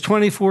 And there was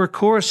 24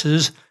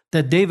 courses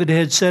that David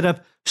had set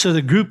up so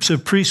the groups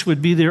of priests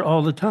would be there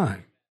all the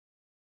time.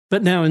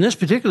 But now in this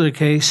particular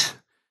case,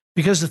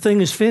 because the thing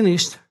is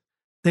finished,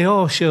 they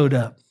all showed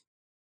up.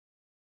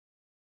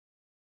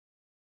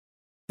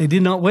 They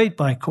did not wait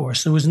by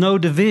course. There was no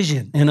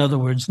division. In other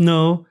words,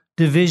 no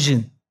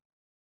division.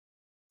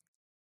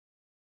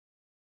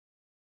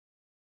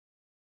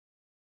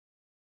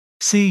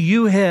 See,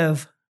 you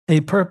have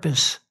a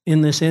purpose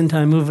in this end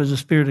time move of the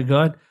Spirit of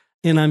God,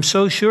 and I'm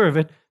so sure of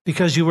it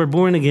because you were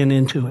born again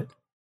into it.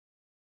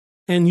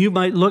 And you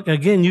might look,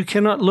 again, you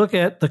cannot look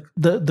at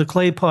the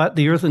clay pot,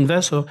 the earthen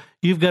vessel.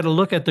 You've got to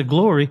look at the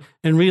glory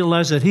and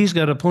realize that He's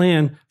got a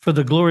plan for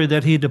the glory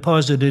that He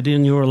deposited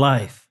in your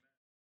life,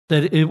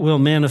 that it will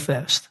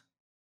manifest.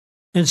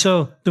 And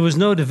so there was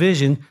no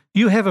division.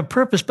 You have a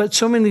purpose, but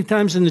so many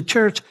times in the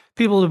church,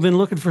 people have been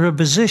looking for a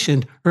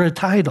position or a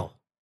title.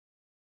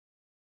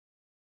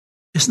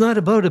 It's not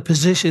about a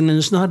position and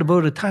it's not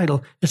about a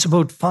title. It's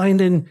about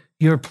finding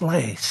your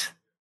place.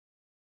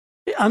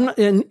 And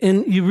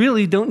you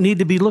really don't need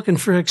to be looking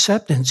for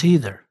acceptance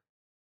either.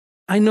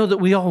 I know that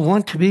we all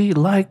want to be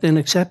liked and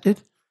accepted,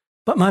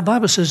 but my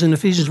Bible says in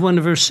Ephesians 1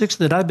 verse 6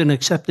 that I've been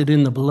accepted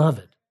in the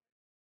beloved.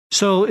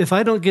 So if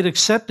I don't get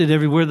accepted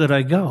everywhere that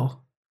I go,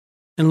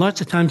 and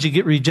lots of times you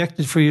get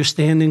rejected for your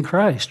stand in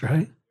Christ,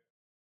 right?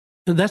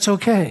 And that's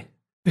okay,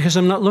 because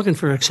I'm not looking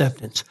for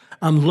acceptance.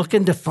 I'm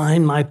looking to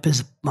find my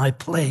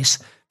place,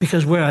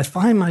 because where I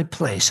find my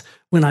place,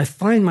 when I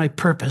find my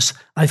purpose,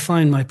 I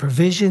find my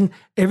provision.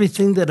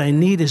 Everything that I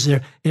need is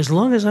there. As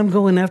long as I'm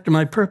going after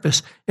my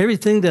purpose,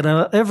 everything that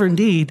I'll ever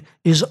need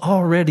is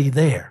already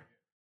there.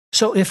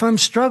 So if I'm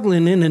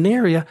struggling in an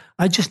area,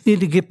 I just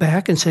need to get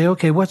back and say,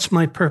 okay, what's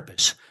my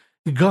purpose?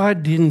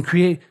 God didn't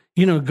create,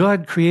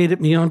 God created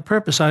me on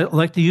purpose. I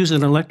like to use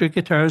an electric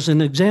guitar as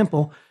an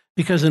example,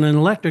 because in an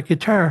electric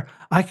guitar,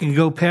 I can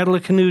go paddle a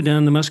canoe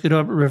down the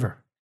Muscatawbet River.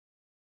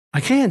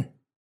 I can.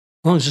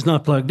 As long as it's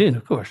not plugged in,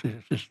 of course.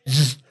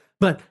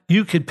 But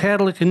you could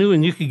paddle a canoe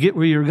and you could get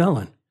where you're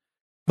going.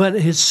 But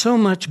it's so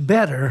much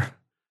better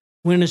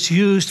when it's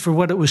used for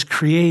what it was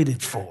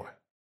created for.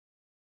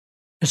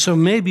 And so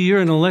maybe you're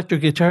an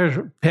electric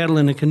guitar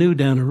paddling a canoe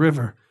down a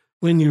river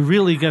when you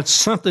really got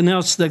something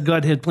else that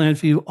God had planned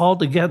for you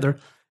altogether.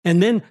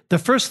 And then the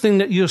first thing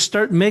that you'll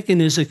start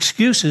making is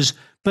excuses.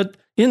 But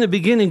in the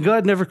beginning,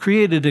 God never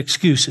created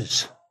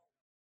excuses.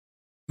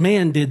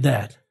 Man did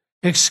that,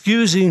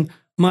 excusing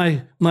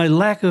my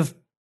lack of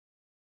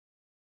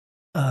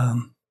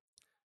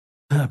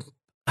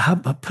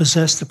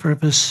possess the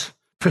purpose,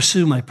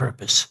 pursue my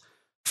purpose,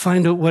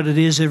 find out what it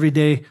is every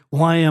day.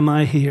 Why am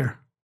I here?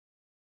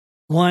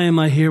 Why am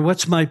I here?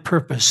 What's my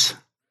purpose?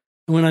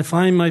 And when I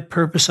find my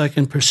purpose, I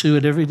can pursue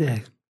it every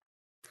day.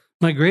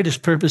 My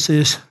greatest purpose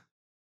is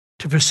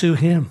to pursue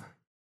Him,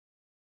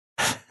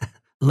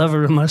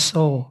 lover of my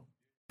soul.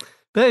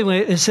 But anyway,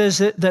 it says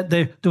that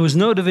there was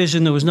no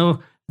division.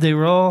 They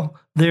were all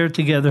there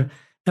together.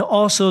 And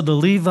also the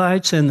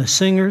Levites and the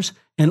singers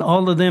and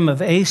all of them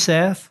of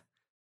Asaph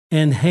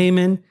and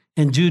Haman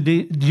and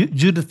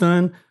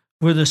Jeduthun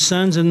were the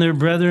sons and their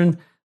brethren.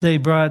 They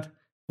brought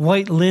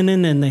white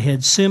linen, and they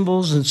had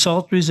cymbals and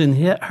psalteries and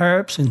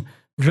harps and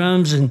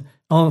drums and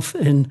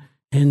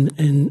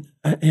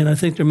I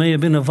think there may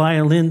have been a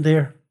violin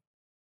there.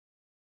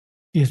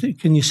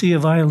 Can you see a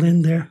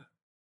violin there?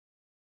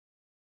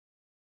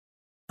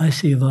 I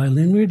see a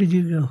violin. Where did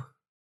you go?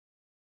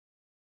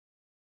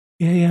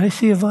 Yeah, I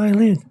see a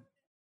violin.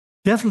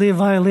 Definitely a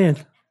violin.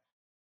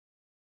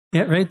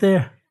 Yeah, right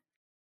there.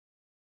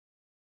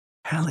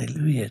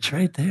 Hallelujah, it's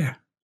right there.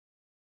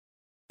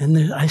 And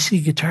then I see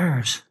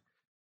guitars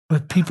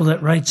with people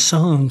that write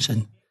songs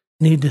and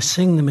need to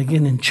sing them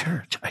again in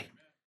church. I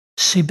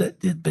see, but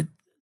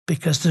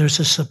because there's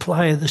a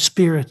supply of the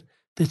Spirit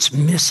that's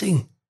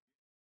missing.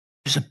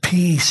 There's a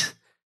piece.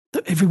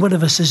 Every one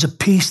of us is a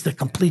piece that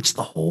completes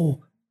the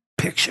whole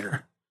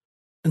picture.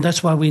 And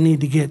that's why we need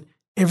to get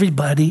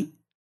everybody.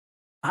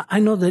 I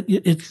know that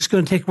it's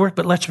going to take work,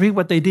 but let's read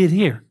what they did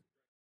here.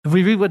 If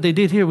we read what they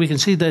did here, we can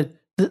see that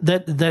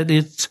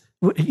it's,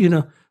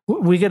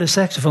 we got a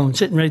saxophone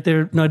sitting right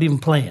there, not even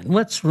playing.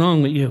 What's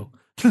wrong with you?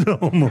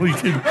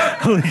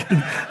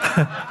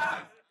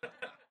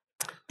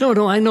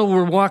 No, I know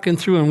we're walking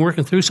through and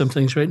working through some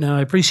things right now.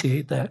 I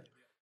appreciate that.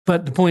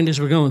 But the point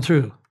is we're going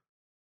through.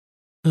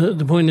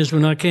 The point is we're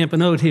not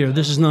camping out here.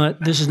 This is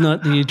not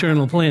the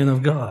eternal plan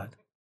of God.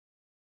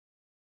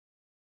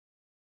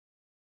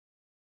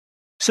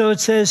 So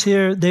it says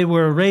here, they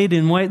were arrayed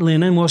in white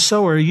linen. Well,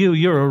 so are you.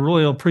 You're a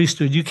royal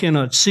priesthood. You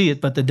cannot see it,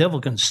 but the devil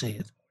can see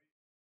it.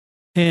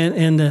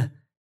 And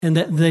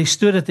that they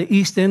stood at the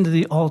east end of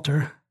the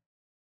altar.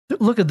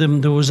 Look at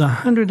them. There was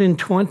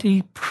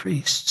 120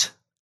 priests.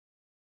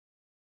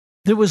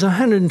 There was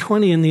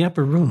 120 in the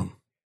upper room.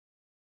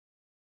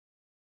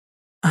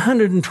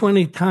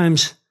 120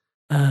 times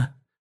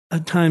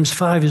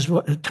 5 is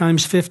what?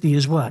 Times 50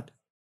 is what?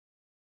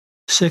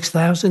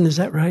 6,000. Is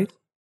that right?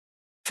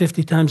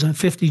 50 times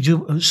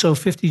 50. So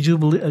 50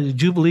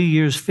 jubilee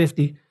years.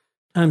 50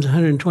 times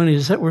 120.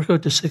 Does that work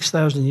out to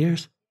 6,000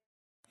 years?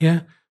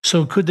 Yeah.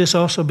 So could this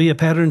also be a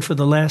pattern for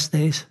the last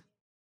days?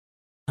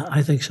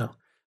 I think so.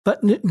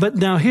 But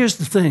now here's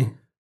the thing.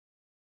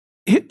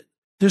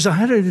 There's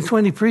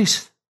 120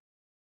 priests.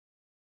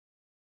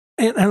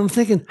 And I'm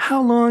thinking,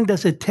 how long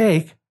does it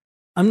take?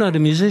 I'm not a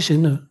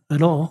musician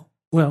at all.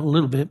 Well, a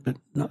little bit, but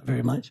not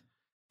very much.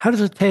 How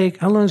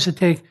long does it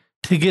take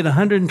to get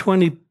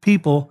 120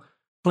 people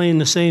playing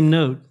the same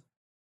note?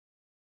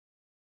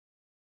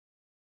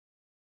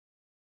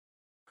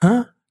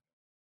 Huh?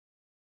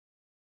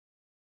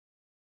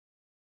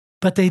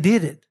 But they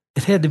did it.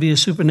 It had to be a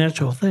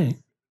supernatural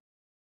thing.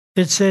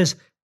 It says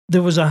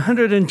there was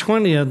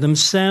 120 of them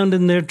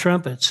sounding their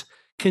trumpets.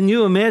 Can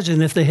you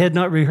imagine if they had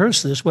not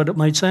rehearsed this, what it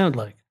might sound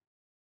like?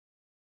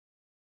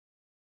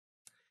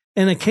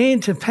 And it came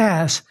to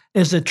pass,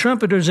 as the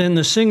trumpeters and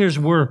the singers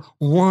were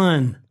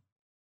one,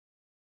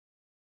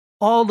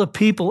 all the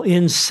people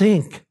in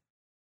sync.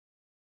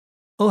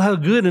 Oh, how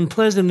good and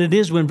pleasant it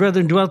is when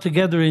brethren dwell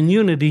together in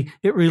unity.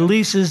 It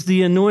releases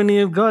the anointing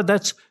of God.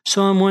 That's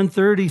Psalm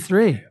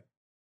 133.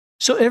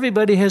 So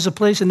everybody has a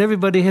place and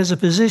everybody has a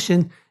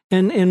position,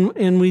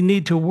 and we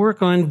need to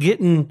work on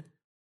getting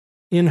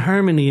in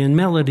harmony and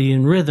melody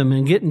and rhythm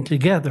and getting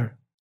together.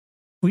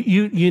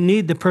 You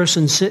need the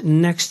person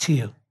sitting next to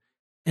you,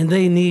 and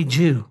they need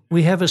you.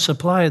 We have a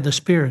supply of the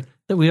Spirit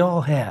that we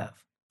all have.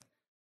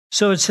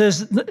 So it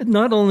says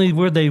not only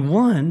were they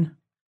one,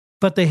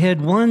 but they had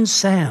one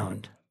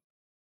sound.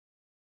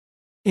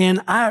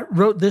 And I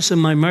wrote this in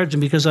my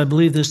margin because I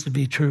believe this to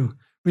be true.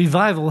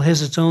 Revival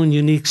has its own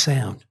unique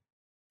sound.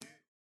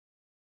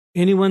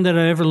 Anyone that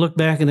I ever looked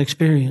back and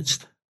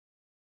experienced,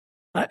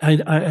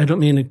 I don't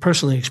mean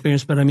personally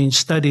experienced, but I mean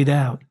studied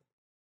out,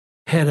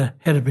 had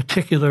a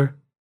particular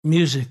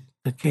music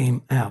that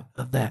came out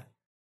of that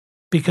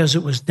because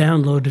it was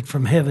downloaded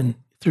from heaven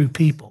through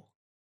people.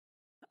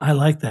 I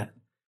like that.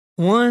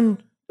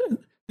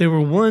 They were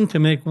one to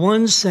make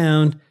one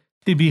sound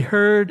to be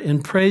heard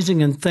in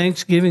praising and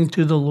thanksgiving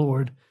to the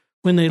Lord.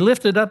 When they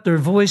lifted up their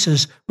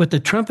voices with the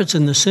trumpets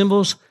and the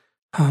cymbals,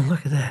 oh,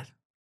 look at that.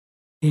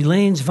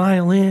 Elaine's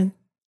violin.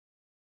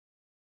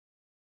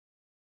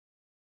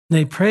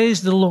 They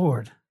praised the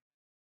Lord,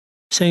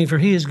 saying, for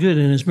he is good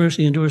and his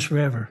mercy endures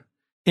forever.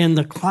 And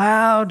the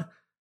cloud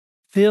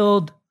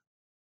filled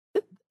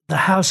the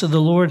house of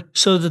the Lord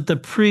so that the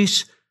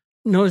priests,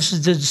 notice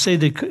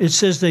it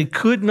says they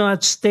could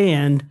not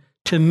stand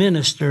to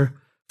minister,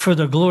 for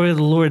the glory of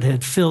the Lord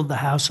had filled the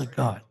house of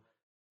God.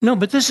 No,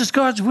 but this is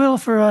God's will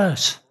for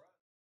us.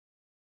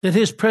 That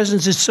his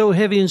presence is so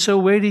heavy and so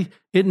weighty,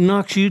 it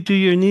knocks you to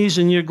your knees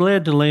and you're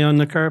glad to lay on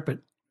the carpet.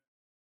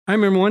 I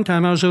remember one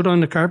time I was out on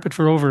the carpet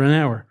for over an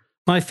hour.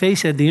 My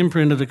face had the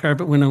imprint of the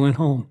carpet when I went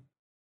home.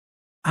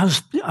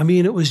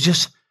 It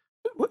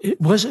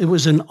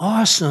was an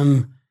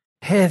awesome,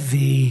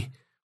 heavy,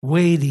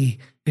 weighty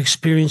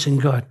experience in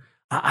God.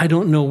 I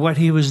don't know what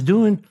he was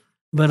doing,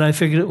 but I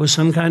figured it was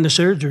some kind of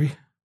surgery.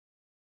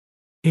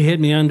 He had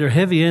me under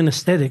heavy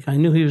anesthetic. I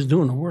knew he was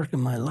doing a work in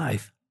my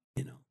life.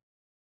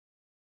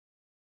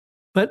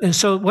 And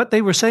so what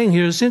they were saying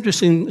here is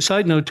interesting.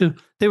 Side note too.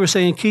 They were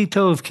saying Ki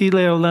Tov, Ki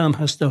Leolam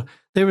Hasto.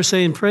 They were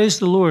saying praise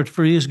the Lord,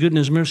 for he is good and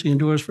his mercy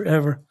endures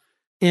forever.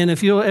 And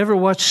if you'll ever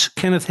watch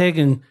Kenneth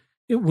Hagin,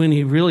 when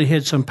he really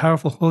had some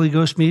powerful Holy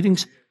Ghost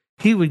meetings,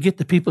 he would get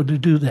the people to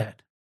do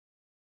that.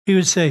 He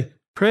would say,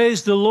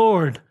 praise the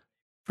Lord,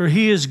 for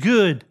he is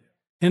good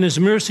and his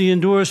mercy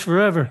endures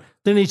forever.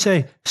 Then he'd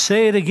say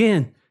it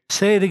again,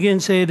 say it again,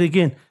 say it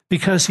again,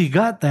 because he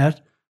got that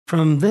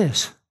from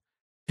this.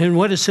 And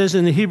what it says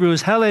in the Hebrew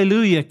is,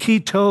 hallelujah,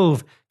 ki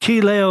tov,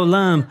 ki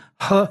leolam,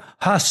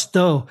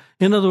 hasto.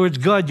 In other words,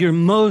 God, you're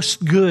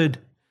most good.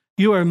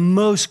 You are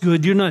most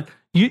good.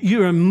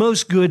 You are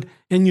most good,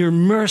 and your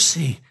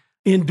mercy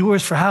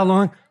endures for how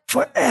long?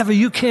 Forever.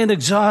 You can't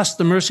exhaust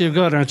the mercy of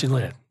God, aren't you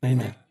glad?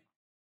 Amen.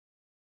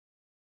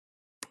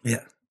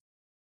 Yeah.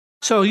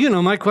 So,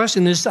 my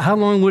question is, how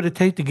long would it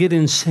take to get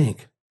in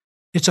sync?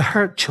 It's a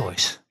heart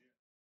choice.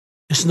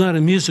 It's not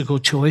a musical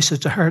choice.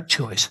 It's a heart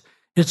choice.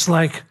 It's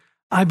like,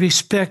 I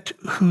respect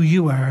who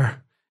you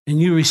are,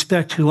 and you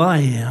respect who I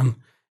am,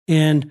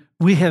 and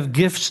we have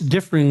gifts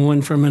differing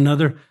one from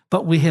another,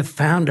 but we have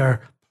found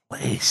our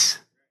place.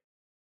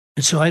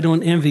 And so I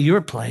don't envy your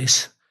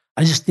place.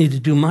 I just need to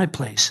do my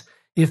place.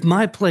 If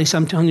my place,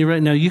 I'm telling you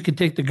right now, you could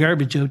take the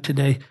garbage out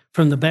today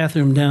from the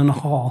bathroom down the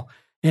hall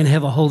and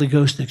have a Holy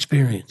Ghost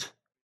experience.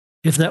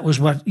 If that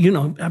was what,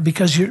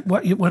 because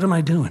what am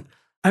I doing?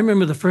 I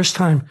remember the first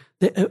time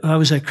that I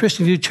was at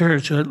Christian View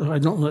Church, I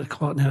don't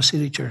call it now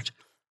City Church,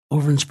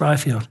 over in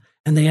Spryfield,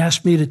 and they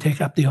asked me to take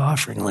up the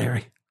offering,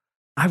 Larry.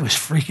 I was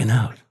freaking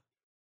out.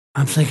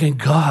 I'm thinking,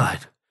 God,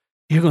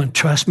 you're going to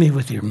trust me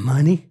with your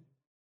money?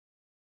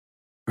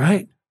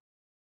 Right?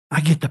 I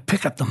get to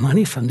pick up the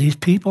money from these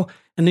people.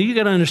 And then you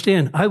got to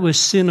understand, I was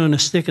sin on a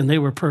stick and they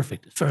were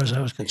perfect as far as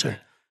I was concerned.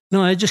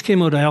 No, I just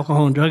came out of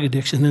alcohol and drug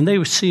addiction and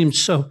they seemed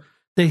so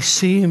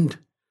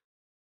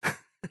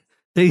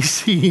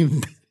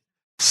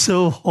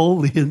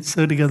holy and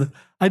so together.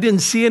 I didn't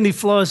see any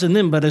flaws in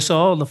them, but I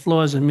saw all the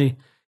flaws in me.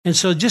 And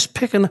so just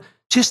taking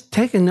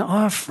the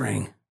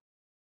offering.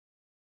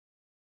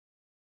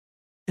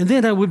 And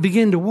then I would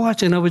begin to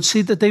watch and I would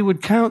see that they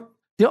would count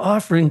the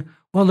offering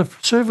while the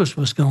service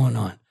was going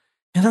on.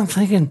 And I'm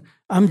thinking,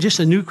 I'm just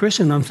a new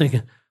Christian. I'm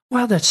thinking,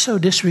 wow, that's so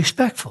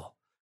disrespectful.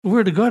 The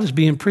word of God is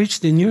being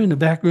preached and you're in the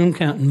back room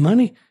counting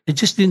money. It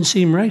just didn't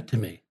seem right to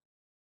me.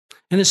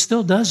 And it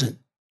still doesn't.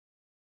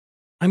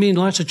 I mean,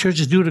 lots of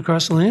churches do it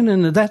across the land,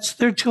 and that's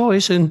their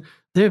choice and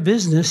their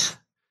business.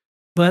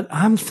 But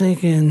I'm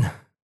thinking,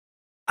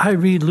 I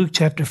read Luke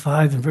chapter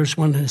 5 and verse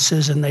 1, and it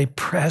says, and they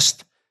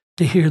pressed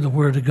to hear the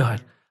word of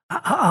God.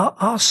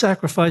 I'll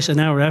sacrifice an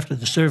hour after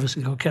the service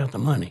and go count the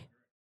money.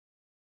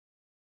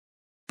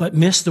 But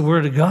miss the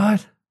word of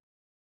God?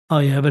 Oh,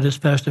 yeah, but it's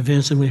Pastor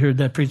Vincent. We heard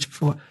that preached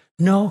before.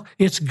 No,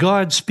 it's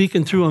God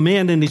speaking through a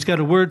man, and he's got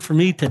a word for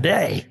me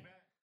today.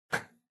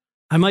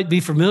 I might be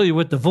familiar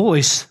with the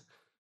voice.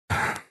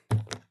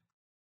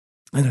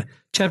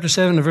 Chapter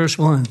 7 and verse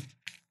 1.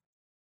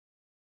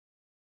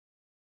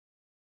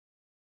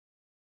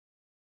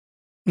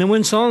 Now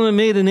when Solomon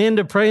made an end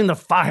of praying, the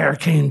fire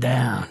came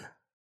down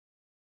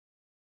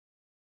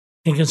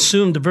and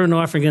consumed the burnt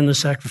offering and the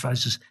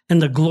sacrifices,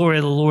 and the glory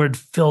of the Lord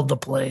filled the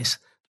place.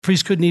 The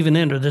priest couldn't even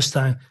enter this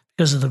time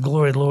because of the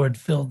glory of the Lord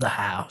filled the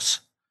house.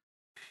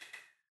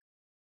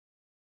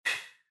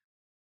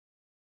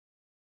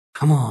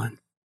 Come on.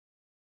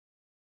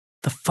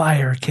 The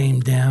fire came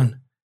down,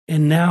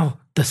 and now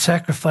the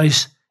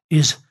sacrifice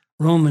is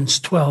Romans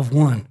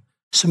 12:1.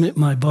 Submit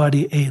my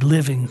body a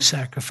living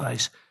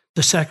sacrifice.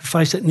 The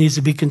sacrifice that needs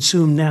to be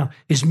consumed now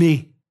is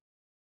me.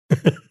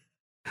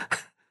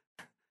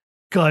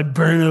 God,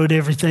 burn out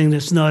everything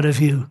that's not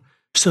of you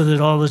so that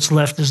all that's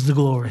left is the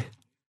glory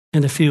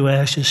and a few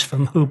ashes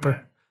from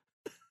Hooper.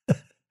 A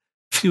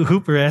few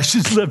Hooper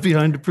ashes left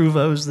behind to prove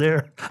I was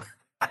there.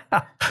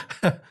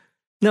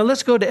 Now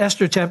let's go to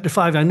Esther chapter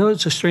 5. I know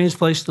it's a strange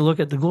place to look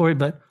at the glory,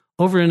 but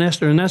over in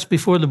Esther, and that's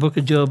before the book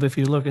of Job if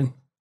you're looking.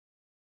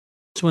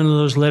 It's one of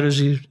those letters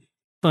you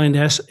find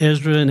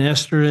Ezra and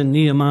Esther and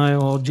Nehemiah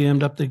all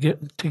jammed up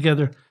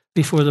together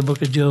before the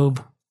book of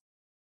Job.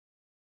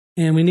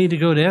 And we need to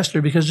go to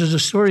Esther because there's a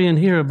story in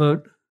here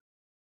about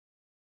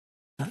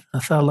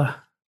a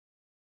fella.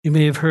 You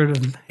may have heard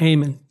of him,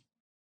 Haman.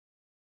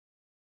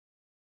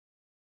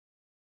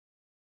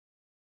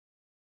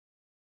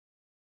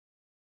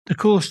 The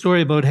cool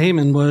story about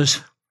Haman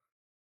was,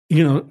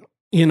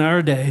 in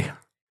our day,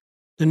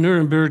 the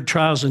Nuremberg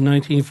trials in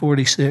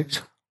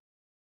 1946,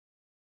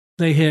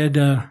 they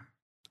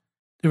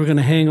were going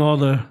to hang all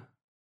the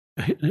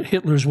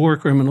Hitler's war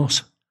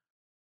criminals,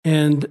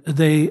 and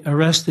they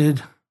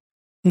arrested.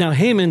 Now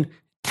Haman,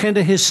 10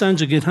 of his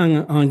sons would get hung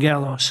on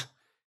gallows,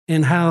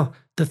 and how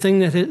the thing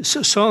that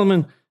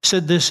Solomon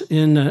said this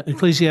in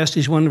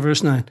Ecclesiastes 1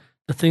 verse 9.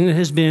 The thing that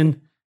has been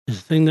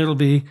is the thing that'll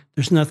be.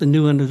 There's nothing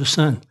new under the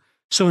sun.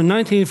 So in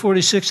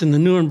 1946, in the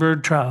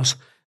Nuremberg trials,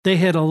 they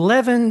had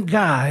 11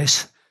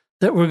 guys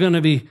that were going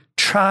to be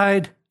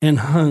tried and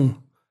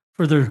hung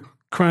for their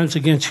crimes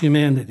against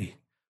humanity.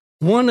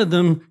 One of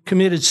them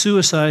committed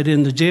suicide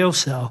in the jail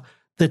cell.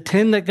 The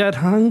 10 that got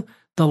hung,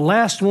 the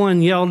last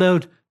one yelled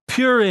out,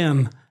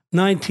 Purim,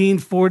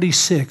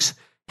 1946.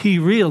 He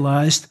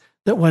realized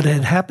that what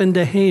had happened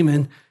to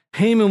Haman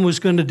was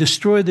going to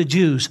destroy the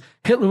Jews.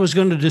 Hitler was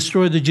going to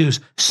destroy the Jews.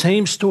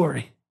 Same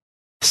story.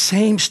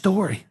 Same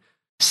story.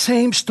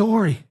 Same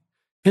story.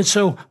 And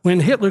so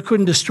when Hitler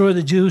couldn't destroy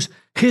the Jews,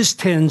 his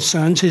 10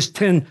 sons, his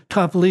 10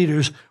 top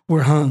leaders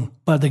were hung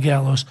by the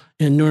gallows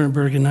in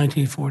Nuremberg in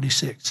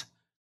 1946.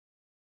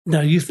 Now,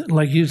 you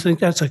think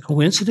that's a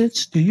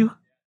coincidence, do you?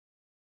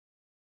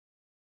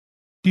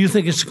 Do you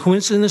think it's a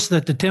coincidence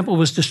that the temple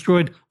was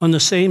destroyed on the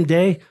same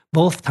day,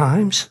 both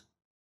times?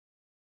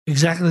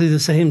 Exactly the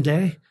same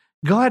day?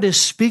 God is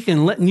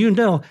speaking, letting you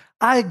know,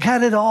 I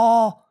got it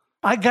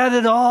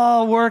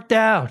all worked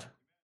out.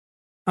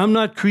 I'm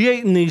not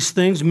creating these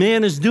things.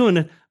 Man is doing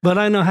it, but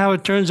I know how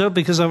it turns out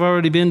because I've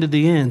already been to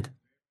the end.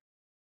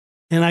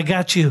 And I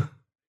got you.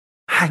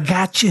 I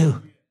got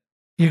you.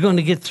 You're going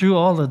to get through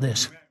all of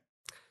this.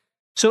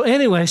 So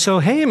anyway,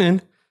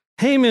 Haman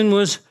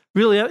was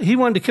really, he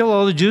wanted to kill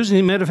all the Jews,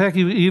 and matter of fact,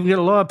 he even got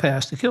a law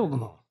passed to kill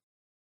them all.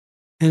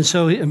 And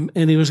so,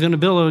 he was going to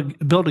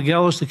build a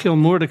gallows to kill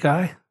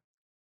Mordecai.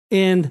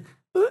 And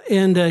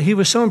he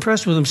was so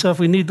impressed with himself,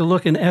 we need to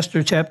look in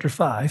Esther chapter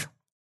 5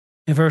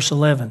 and verse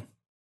 11.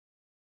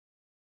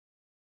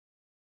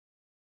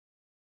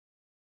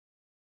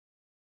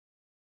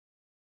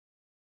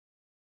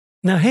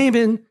 Now,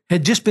 Haman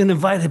had just been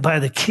invited by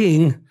the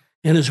king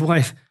and his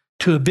wife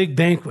to a big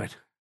banquet.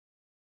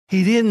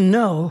 He didn't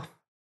know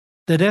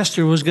that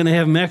Esther was going to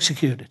have him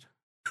executed.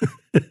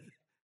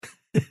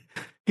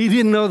 He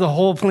didn't know the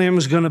whole plan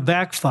was going to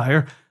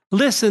backfire.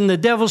 Listen, the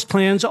devil's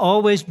plans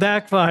always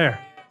backfire.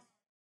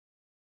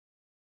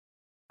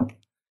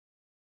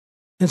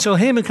 And so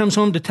Haman comes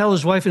home to tell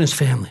his wife and his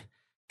family.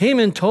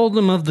 Haman told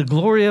them of the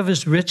glory of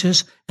his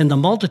riches and the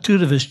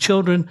multitude of his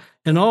children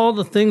and all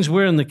the things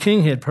wherein the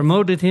king had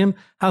promoted him,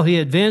 how he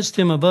advanced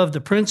him above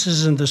the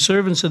princes and the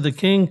servants of the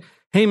king.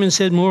 Haman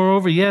said,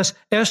 moreover, yes,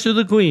 Esther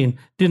the queen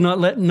did not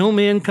let no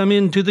man come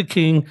in to the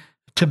king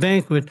to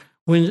banquet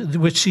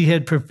which she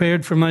had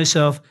prepared for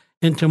myself,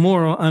 and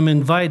tomorrow I'm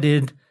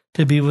invited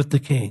to be with the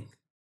king.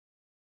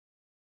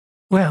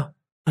 Well,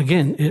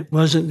 again, it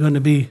wasn't going to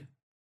be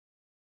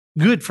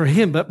good for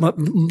him, but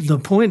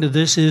the point of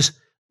this is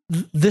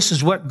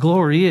what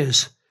glory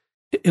is.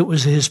 It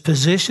was his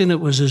position, it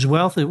was his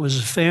wealth, it was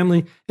his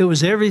family, it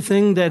was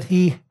everything that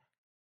he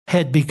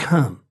had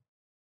become,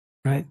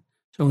 right?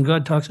 So when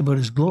God talks about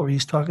his glory,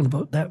 he's talking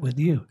about that with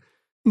you.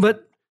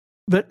 But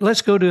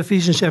let's go to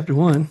Ephesians chapter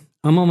 1.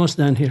 I'm almost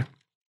done here.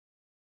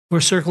 We're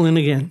circling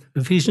again.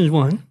 Ephesians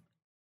 1.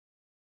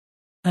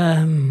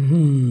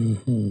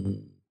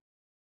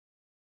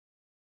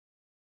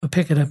 We'll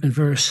pick it up in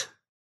verse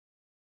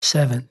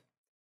 7.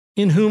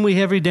 In whom we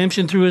have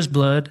redemption through his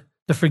blood,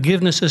 the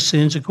forgiveness of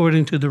sins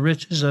according to the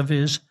riches of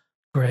his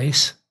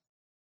grace,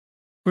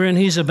 wherein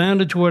he's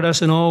abounded toward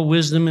us in all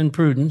wisdom and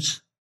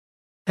prudence,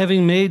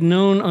 having made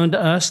known unto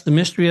us the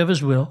mystery of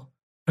his will,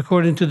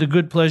 according to the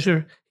good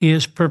pleasure he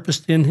has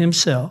purposed in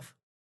himself,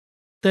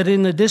 that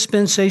in the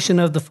dispensation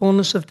of the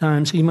fullness of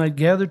times he might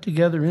gather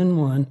together in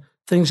one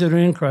things that are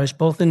in Christ,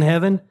 both in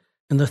heaven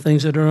and the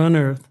things that are on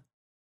earth,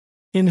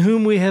 in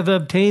whom we have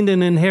obtained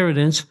an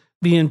inheritance,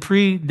 being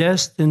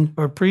predestined,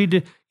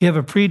 you have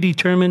a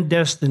predetermined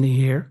destiny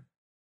here,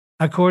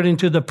 according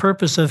to the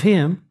purpose of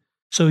him.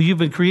 So you've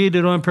been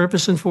created on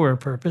purpose and for a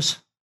purpose.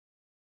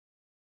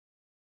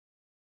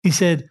 He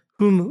said,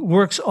 whom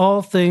works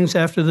all things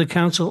after the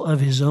counsel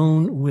of his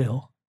own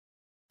will.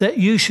 That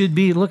you should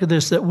be, look at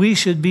this, that we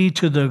should be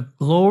to the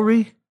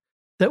glory,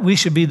 that we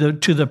should be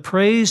to the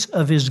praise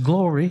of his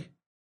glory,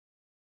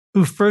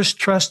 who first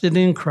trusted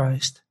in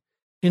Christ,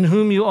 in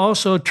whom you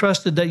also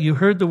trusted that you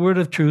heard the word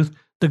of truth,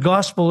 the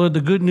gospel or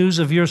the good news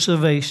of your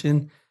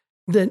salvation,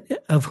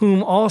 that of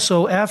whom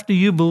also after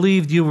you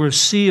believed you were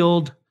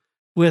sealed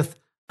with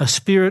a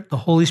spirit, the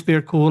Holy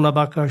Spirit.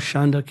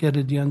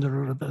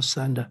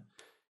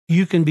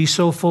 You can be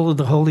so full of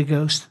the Holy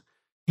Ghost.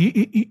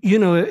 You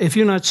know, if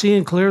you're not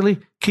seeing clearly,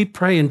 keep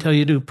praying until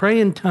you do.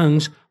 Pray in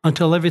tongues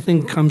until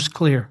everything comes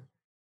clear.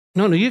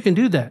 No, you can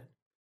do that.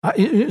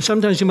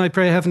 Sometimes you might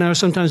pray half an hour,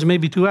 sometimes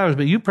maybe 2 hours,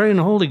 but you pray in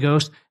the Holy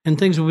Ghost and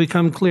things will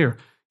become clear.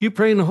 You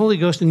pray in the Holy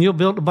Ghost and you'll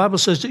build, the Bible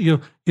says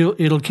that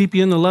it'll keep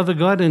you in the love of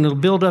God and it'll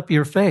build up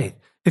your faith.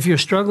 If you're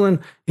struggling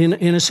in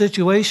a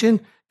situation,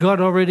 God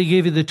already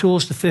gave you the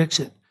tools to fix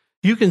it.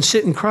 You can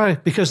sit and cry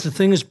because the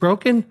thing is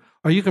broken,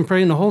 or you can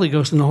pray in the Holy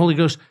Ghost and the Holy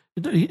Ghost,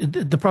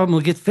 the problem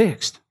will get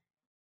fixed.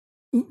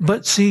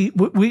 But see,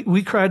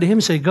 we cry to him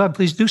and say, God,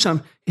 please do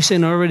something. He's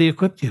saying, I already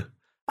equipped you.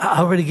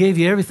 I already gave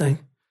you everything.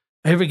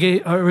 I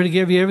already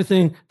gave you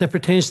everything that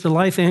pertains to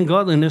life and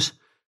godliness.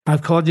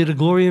 I've called you to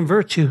glory and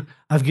virtue.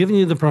 I've given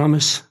you the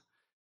promise.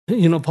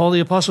 You know, Paul the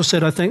Apostle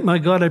said, I thank my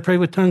God I pray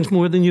with tongues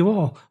more than you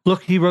all.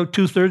 Look, he wrote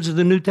 2/3 of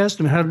the New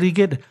Testament. How did he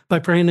get it? By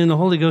praying in the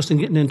Holy Ghost and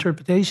getting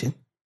interpretation.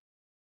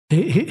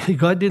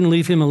 God didn't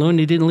leave him alone.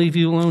 He didn't leave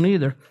you alone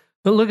either.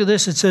 But look at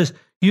this. It says,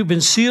 you've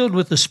been sealed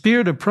with the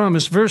spirit of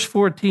promise, verse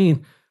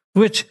 14,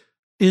 which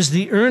is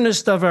the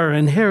earnest of our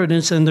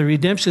inheritance and the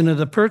redemption of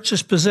the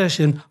purchased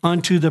possession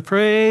unto the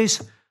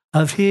praise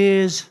of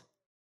his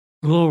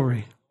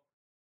glory.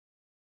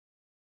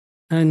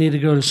 I need to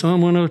go to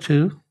Psalm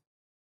 102.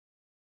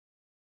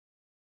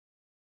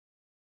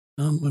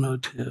 Psalm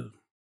 102.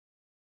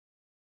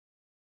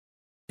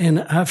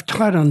 And I've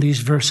taught on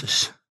these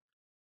verses,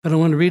 but I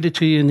want to read it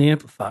to you in the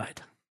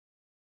Amplified.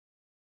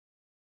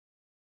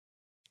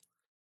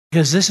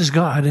 Because this is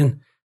God. And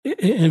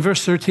in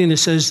verse 13, it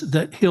says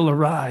that he'll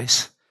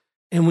arise.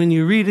 And when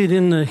you read it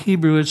in the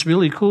Hebrew, it's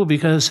really cool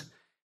because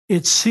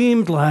it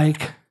seemed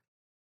like,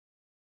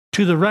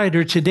 to the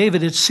writer, to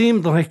David, it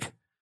seemed like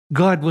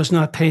God was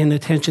not paying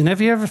attention.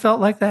 Have you ever felt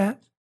like that?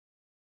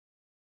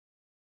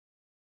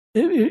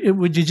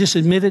 Would you just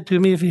admit it to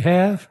me if you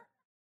have?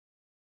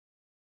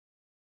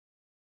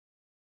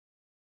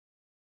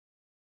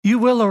 You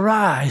will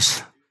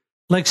arise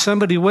like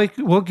somebody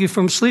woke you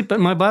from sleep. But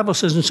my Bible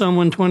says in Psalm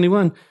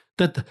 121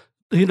 that,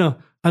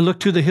 I look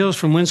to the hills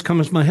from whence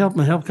comes my help.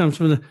 My help comes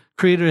from the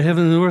creator of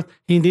heaven and the earth.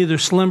 He neither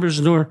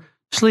slumbers nor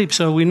sleeps.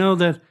 So we know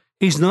that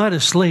he's not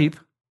asleep.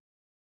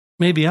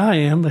 Maybe I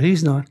am, but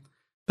he's not.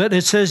 But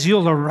it says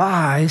you'll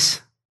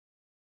arise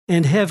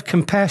and have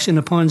compassion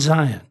upon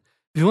Zion.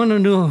 If you want to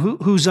know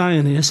who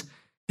Zion is,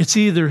 it's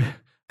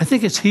I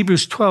think it's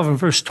Hebrews 12 and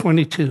verse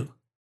 22.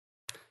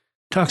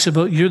 Talks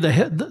about you're the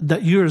head,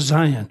 that you're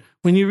Zion.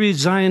 When you read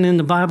Zion in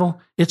the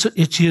Bible,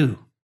 it's you.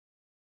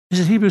 Is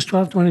it Hebrews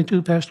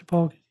 12:22, Pastor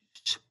Paul?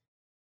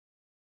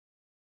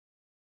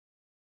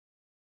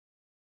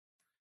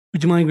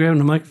 Would you mind grabbing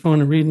the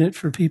microphone and reading it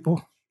for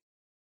people?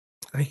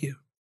 Thank you.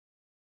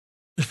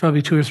 There's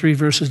probably 2 or 3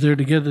 verses there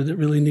together that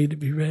really need to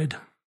be read.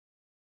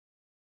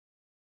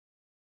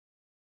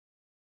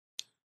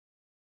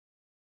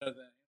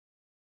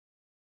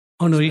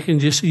 Oh no, you can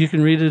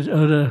read it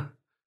out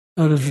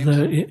of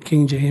the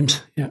King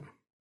James. Yeah.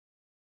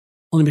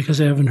 Only because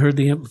I haven't heard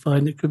the Amplified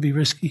and it could be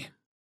risky.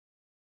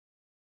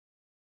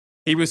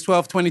 Hebrews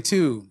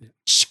 12:22.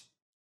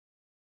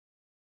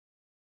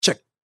 Check.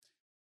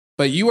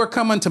 But you are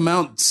come unto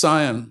Mount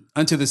Zion,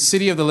 unto the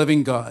city of the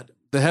living God,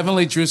 the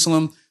heavenly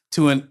Jerusalem,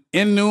 to an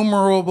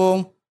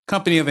innumerable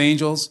company of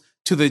angels,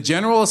 to the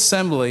general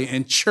assembly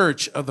and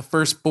church of the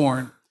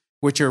firstborn,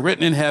 which are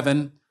written in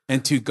heaven,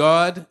 and to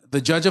God,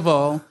 the judge of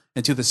all,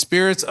 and to the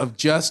spirits of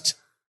just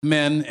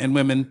men and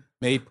women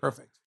made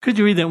perfect. Could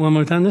you read that one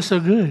more time? That's so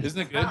good.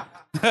 Isn't it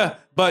good?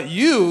 But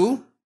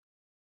you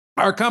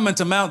are come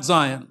unto Mount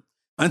Zion,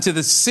 unto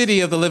the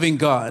city of the living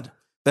God,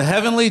 the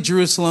heavenly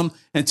Jerusalem,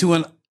 and to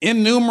an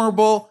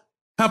innumerable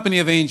company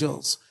of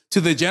angels,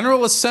 to the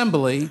general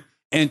assembly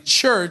and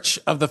church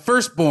of the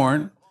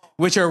firstborn,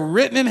 which are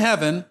written in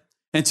heaven,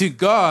 and to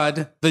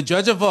God, the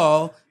judge of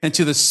all, and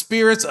to the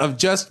spirits of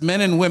just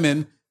men and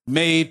women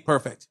made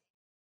perfect.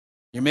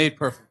 You're made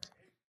perfect.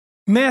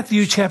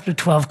 Matthew chapter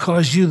 12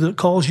 calls you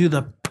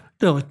the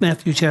no, it's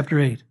Matthew chapter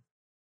 8.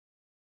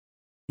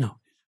 No,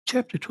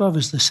 chapter 12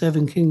 is the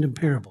 7 kingdom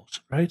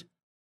parables, right?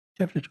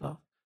 Chapter 12.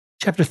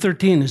 Chapter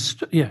 13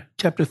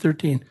 chapter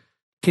 13,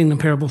 kingdom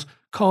parables,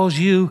 calls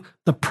you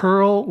the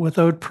pearl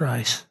without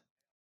price.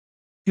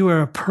 You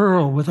are a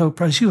pearl without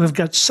price. You have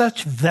got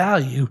such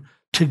value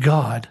to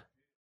God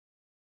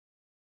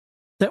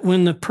that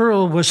when the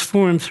pearl was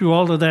formed through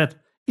all of that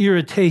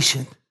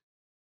irritation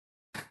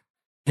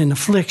and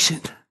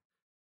affliction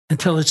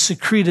until it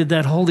secreted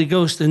that Holy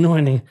Ghost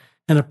anointing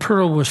and a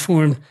pearl was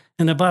formed.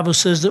 And the Bible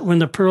says that when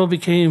the pearl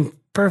became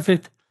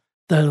perfect,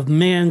 the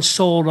man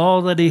sold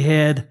all that he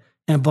had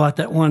and bought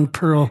that one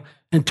pearl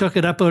and took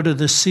it up out of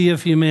the sea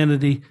of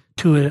humanity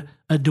to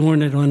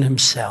adorn it on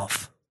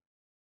himself.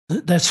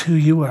 That's who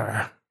you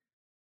are.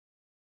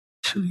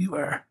 That's who you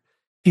are.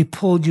 He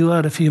pulled you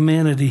out of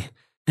humanity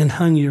and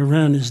hung you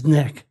around his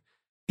neck.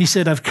 He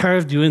said, I've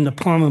carved you in the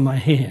palm of my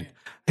hand.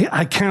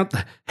 I count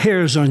the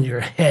hairs on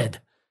your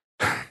head.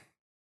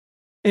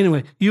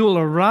 Anyway, you will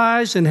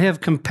arise and have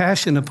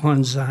compassion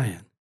upon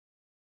Zion,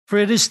 for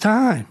it is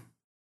time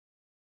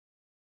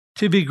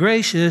to be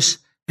gracious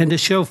and to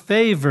show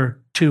favor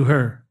to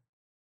her.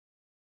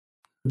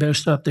 Better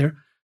stop there.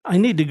 I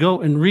need to go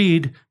and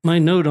read my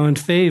note on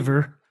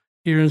favor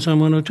here in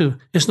Psalm 102.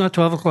 It's not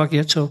 12 o'clock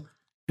yet, so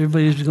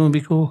everybody's going to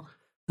be cool.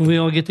 And we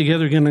all get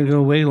together, going to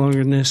go way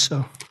longer than this,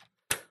 so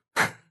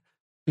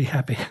be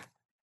happy.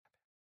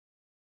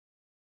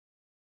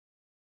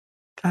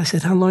 I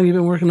said, how long have you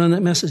been working on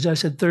that message? I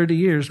said, 30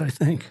 years, I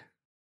think.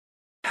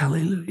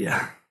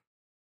 Hallelujah.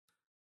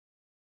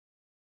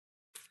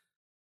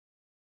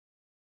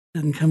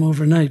 Didn't come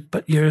overnight,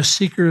 but you're a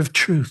seeker of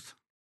truth.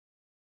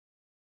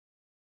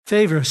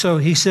 Favor. So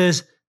he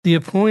says, the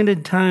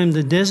appointed time,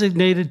 the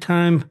designated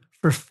time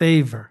for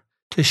favor,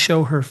 to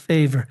show her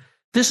favor.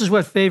 This is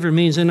what favor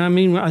means. And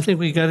I think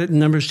we got it in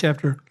Numbers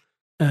chapter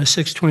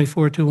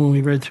 6:24 too when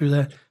we read through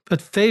that.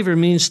 But favor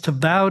means to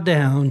bow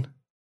down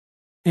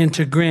and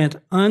to grant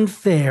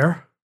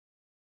unfair,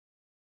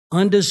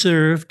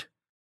 undeserved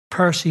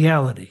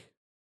partiality,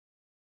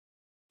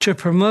 to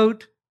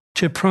promote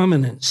to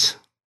prominence.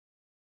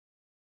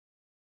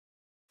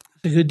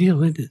 That's a good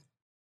deal, isn't it?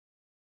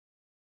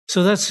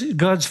 So that's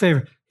God's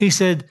favor. He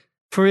said,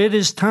 for it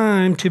is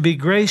time to be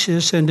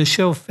gracious and to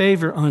show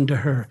favor unto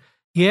her.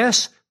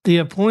 Yes, the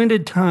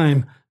appointed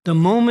time, the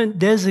moment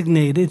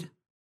designated,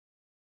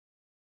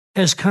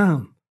 has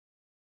come.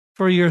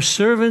 For your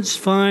servants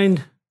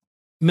find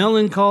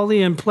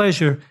melancholy and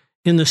pleasure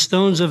in the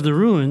stones of the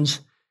ruins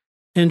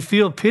and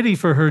feel pity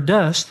for her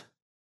dust.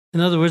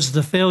 In other words,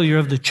 the failure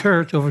of the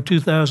church over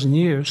 2,000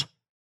 years.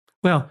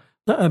 Well,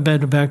 I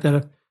better back that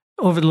up.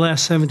 Over the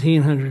last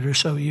 1,700 or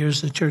so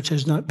years, the church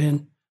has not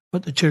been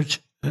what the church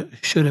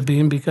should have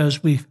been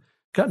because we've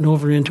gotten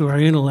over into our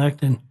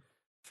intellect and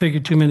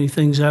figured too many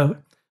things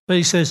out. But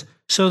he says,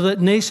 so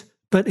that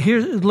but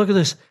here, look at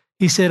this.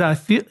 He said,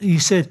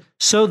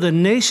 so the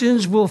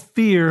nations will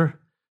fear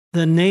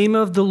the name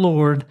of the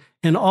Lord,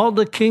 and all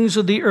the kings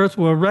of the earth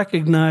will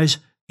recognize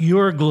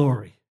your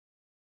glory.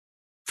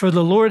 For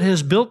the Lord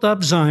has built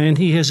up Zion,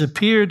 he has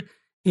appeared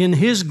in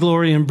his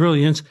glory and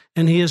brilliance,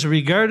 and he has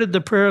regarded the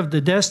prayer of the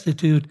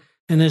destitute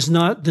and has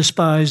not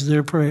despised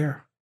their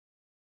prayer.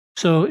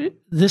 So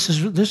this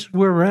is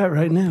where we're at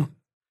right now.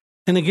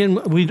 And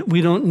again,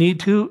 we don't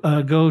need to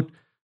go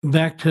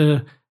back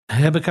to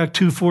Habakkuk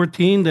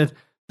 2:14, that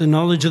the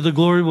knowledge of the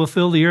glory will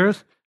fill the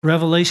earth,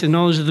 Revelation,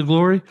 knowledge of the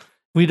glory.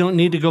 We don't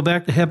need to go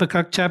back to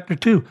Habakkuk chapter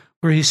 2,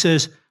 where he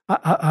says,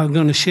 I'm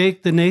going to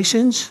shake the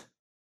nations.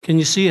 Can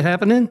you see it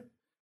happening?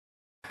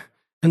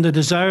 And the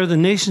desire of the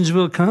nations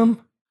will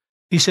come.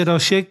 He said, I'll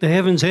shake the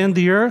heavens and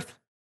the earth.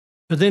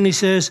 But then he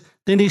says,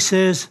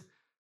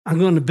 I'm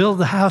going to build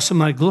the house of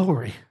my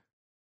glory.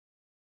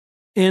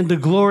 And the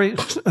glory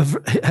of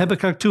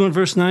Habakkuk 2 and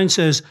verse 9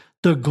 says,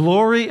 the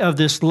glory of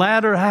this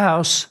latter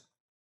house,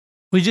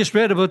 we just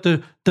read about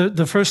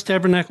the first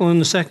tabernacle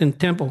and the second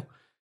temple.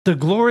 The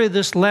glory of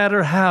this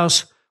latter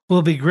house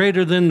will be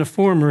greater than the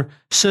former,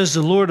 says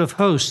the Lord of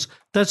hosts.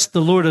 That's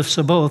the Lord of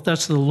Sabaoth.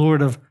 That's the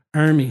Lord of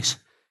armies.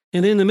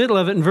 And in the middle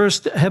of it, in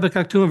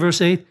Habakkuk 2 and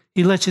verse 8,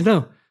 he lets you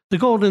know, the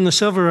gold and the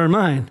silver are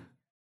mine.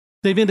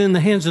 They've been in the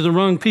hands of the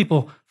wrong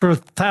people for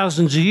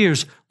thousands of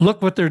years.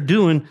 Look what they're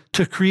doing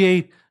to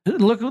create.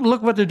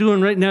 Look what they're doing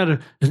right now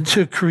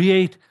to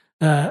create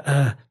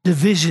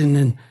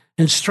division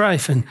and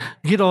strife, and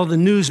get all the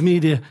news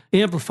media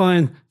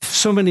amplifying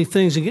so many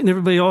things and getting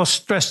everybody all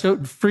stressed out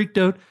and freaked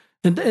out.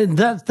 And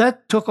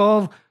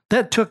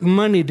that took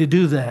money to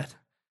do that.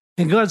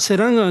 And God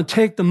said, I'm going to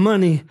take the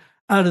money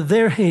out of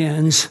their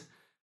hands.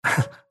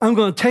 I'm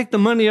going to take the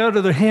money out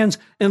of their hands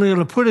and I'm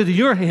going to put it in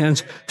your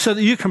hands so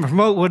that you can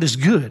promote what is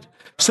good,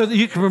 so that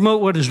you can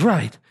promote what is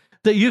right,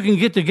 that you can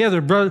get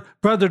together,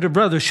 brother to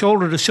brother,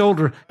 shoulder to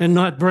shoulder, and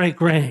not break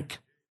rank.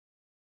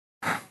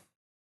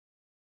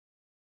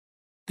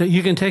 That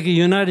you can take a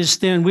united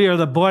stand. We are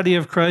the body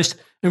of Christ,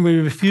 and we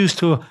refuse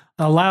to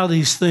allow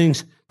these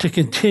things to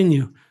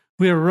continue.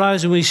 We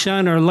arise and we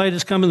shine. Our light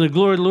is coming. The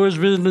glory of the Lord is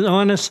risen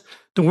on us.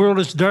 The world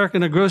is dark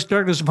and a gross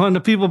darkness upon the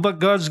people, but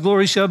God's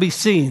glory shall be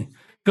seen.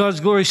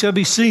 God's glory shall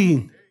be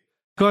seen.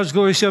 God's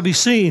glory shall be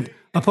seen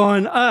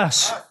upon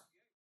us.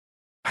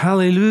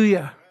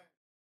 Hallelujah.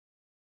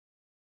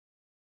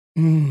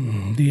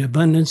 The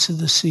abundance of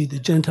the sea. The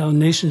Gentile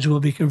nations will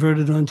be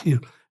converted unto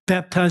you,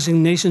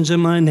 baptizing nations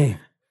in my name.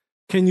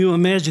 Can you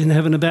imagine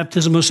having a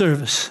baptismal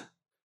service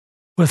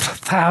with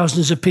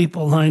thousands of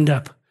people lined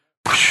up?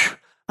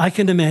 I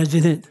can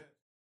imagine it.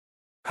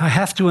 I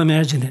have to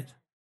imagine it.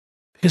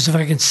 Because if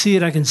I can see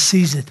it, I can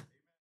seize it.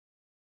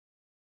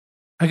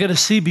 I got to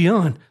see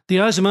beyond. The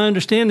eyes of my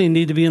understanding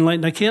need to be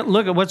enlightened. I can't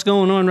look at what's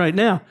going on right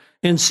now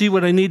and see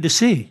what I need to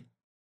see.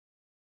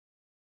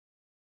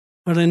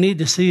 What I need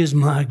to see is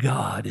my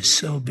God is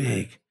so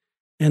big,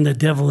 and the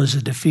devil is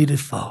a defeated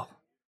foe.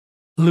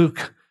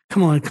 Luke,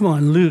 come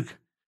on, Luke.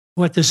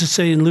 What does it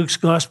say in Luke's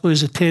gospel?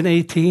 Is it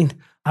 10:18?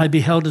 I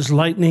beheld as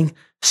lightning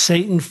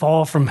Satan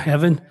fall from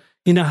heaven.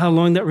 You know how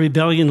long that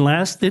rebellion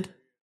lasted?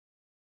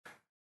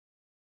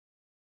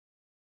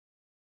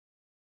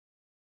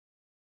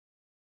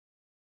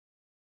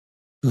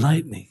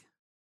 Lightning.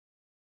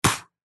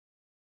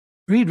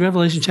 Read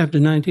Revelation chapter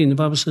 19. The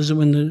Bible says that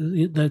when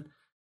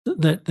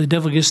the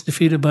devil gets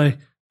defeated by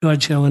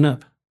God showing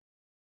up,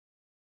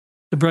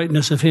 the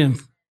brightness of him.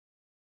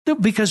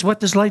 Because what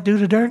does light do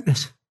to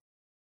darkness?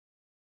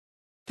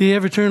 Do you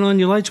ever turn on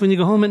your lights when you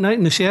go home at night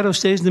and the shadow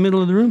stays in the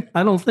middle of the room?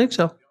 I don't think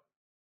so.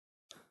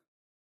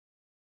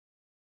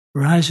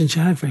 Rise and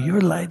shine, for your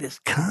light is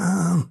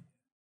come.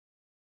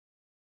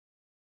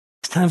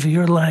 It's time for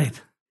your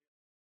light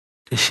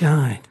to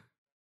shine.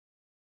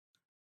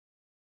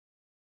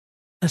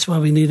 That's why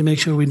we need to make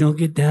sure we don't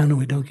get down and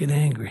we don't get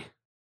angry.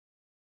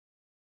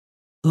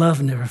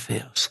 Love never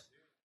fails.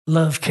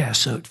 Love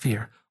casts out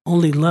fear.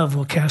 Only love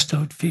will cast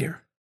out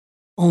fear.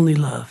 Only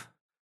love.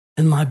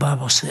 And my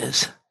Bible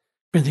says,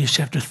 Corinthians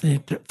chapter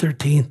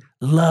 13,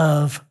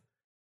 love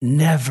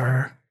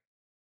never.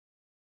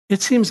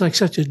 It seems like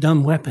such a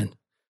dumb weapon,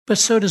 but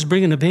so does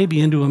bringing a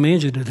baby into a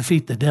manger to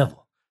defeat the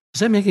devil. Does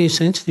that make any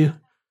sense to you?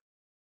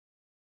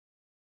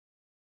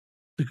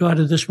 The God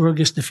of this world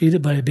gets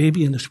defeated by a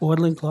baby in a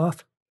swaddling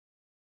cloth?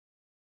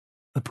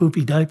 A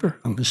poopy diaper,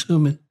 I'm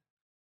assuming.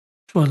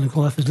 Swaddling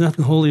cloth, there's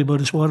nothing holy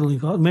about a swaddling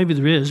cloth. Maybe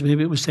there is.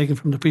 Maybe it was taken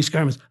from the priest's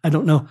garments. I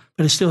don't know,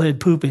 but it still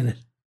had poop in it.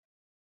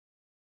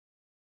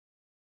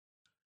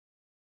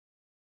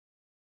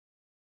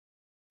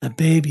 A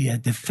baby, a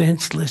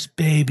defenseless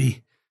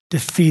baby,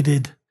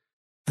 defeated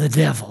the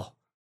devil.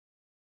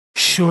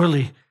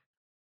 Surely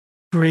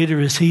greater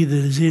is he that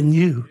is in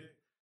you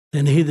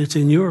than he that's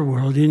in your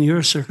world, in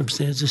your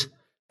circumstances.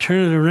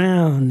 Turn it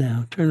around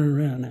now. Turn it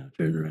around now.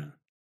 Turn it around.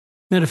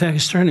 Matter of fact,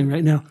 it's turning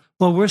right now.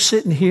 While we're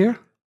sitting here,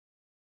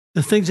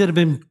 the things that have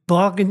been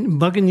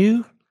bugging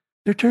you,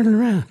 they're turning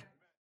around.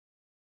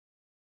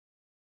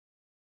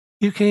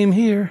 You came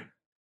here,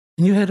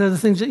 and you had other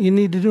things that you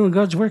need to do, and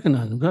God's working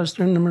on them. God's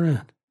turning them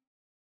around.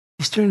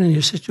 He's turning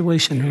your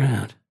situation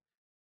around.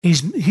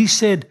 He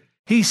said,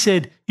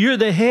 you're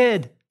the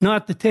head,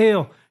 not the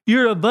tail.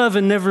 You're above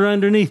and never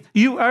underneath.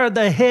 You are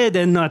the head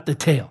and not the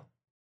tail.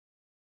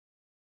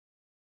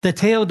 The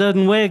tail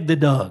doesn't wag the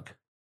dog.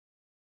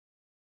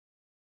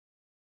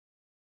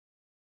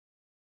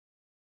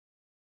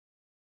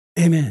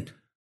 Amen.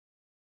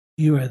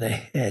 You are the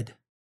head.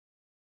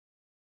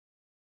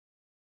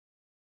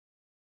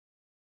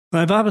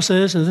 My Bible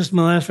says, and this is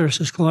my last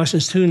verse,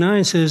 Colossians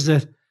 2:9 says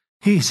that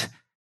he's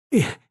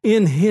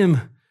in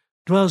him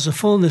dwells the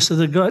fullness of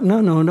the God.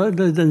 No, it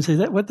doesn't say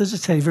that. What does it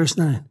say? Verse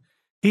 9.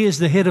 He is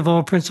the head of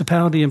all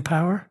principality and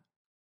power.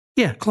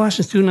 Yeah,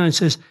 Colossians 2:9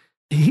 says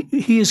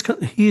he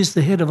is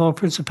the head of all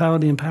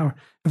principality and power.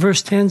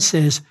 Verse 10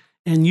 says,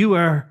 and you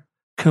are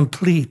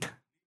complete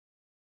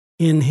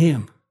in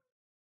Him.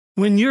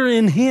 When you're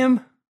in Him,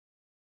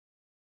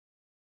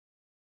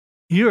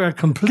 you are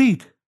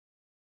complete.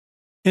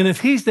 And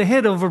if He's the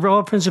head over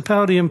all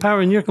principality and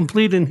power, and you're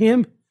complete in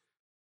Him,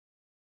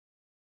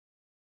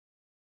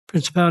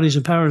 principalities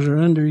and powers are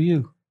under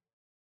you.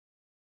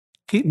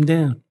 Keep them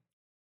down.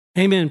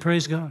 Amen.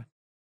 Praise God.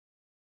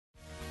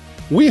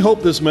 We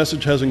hope this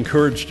message has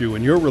encouraged you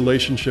in your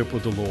relationship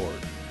with the Lord.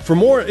 For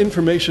more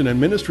information and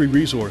ministry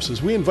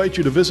resources, we invite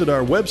you to visit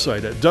our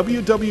website at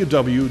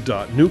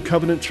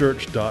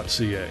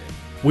www.newcovenantchurch.ca.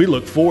 We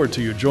look forward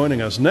to you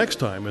joining us next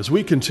time as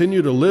we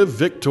continue to live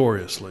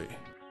victoriously.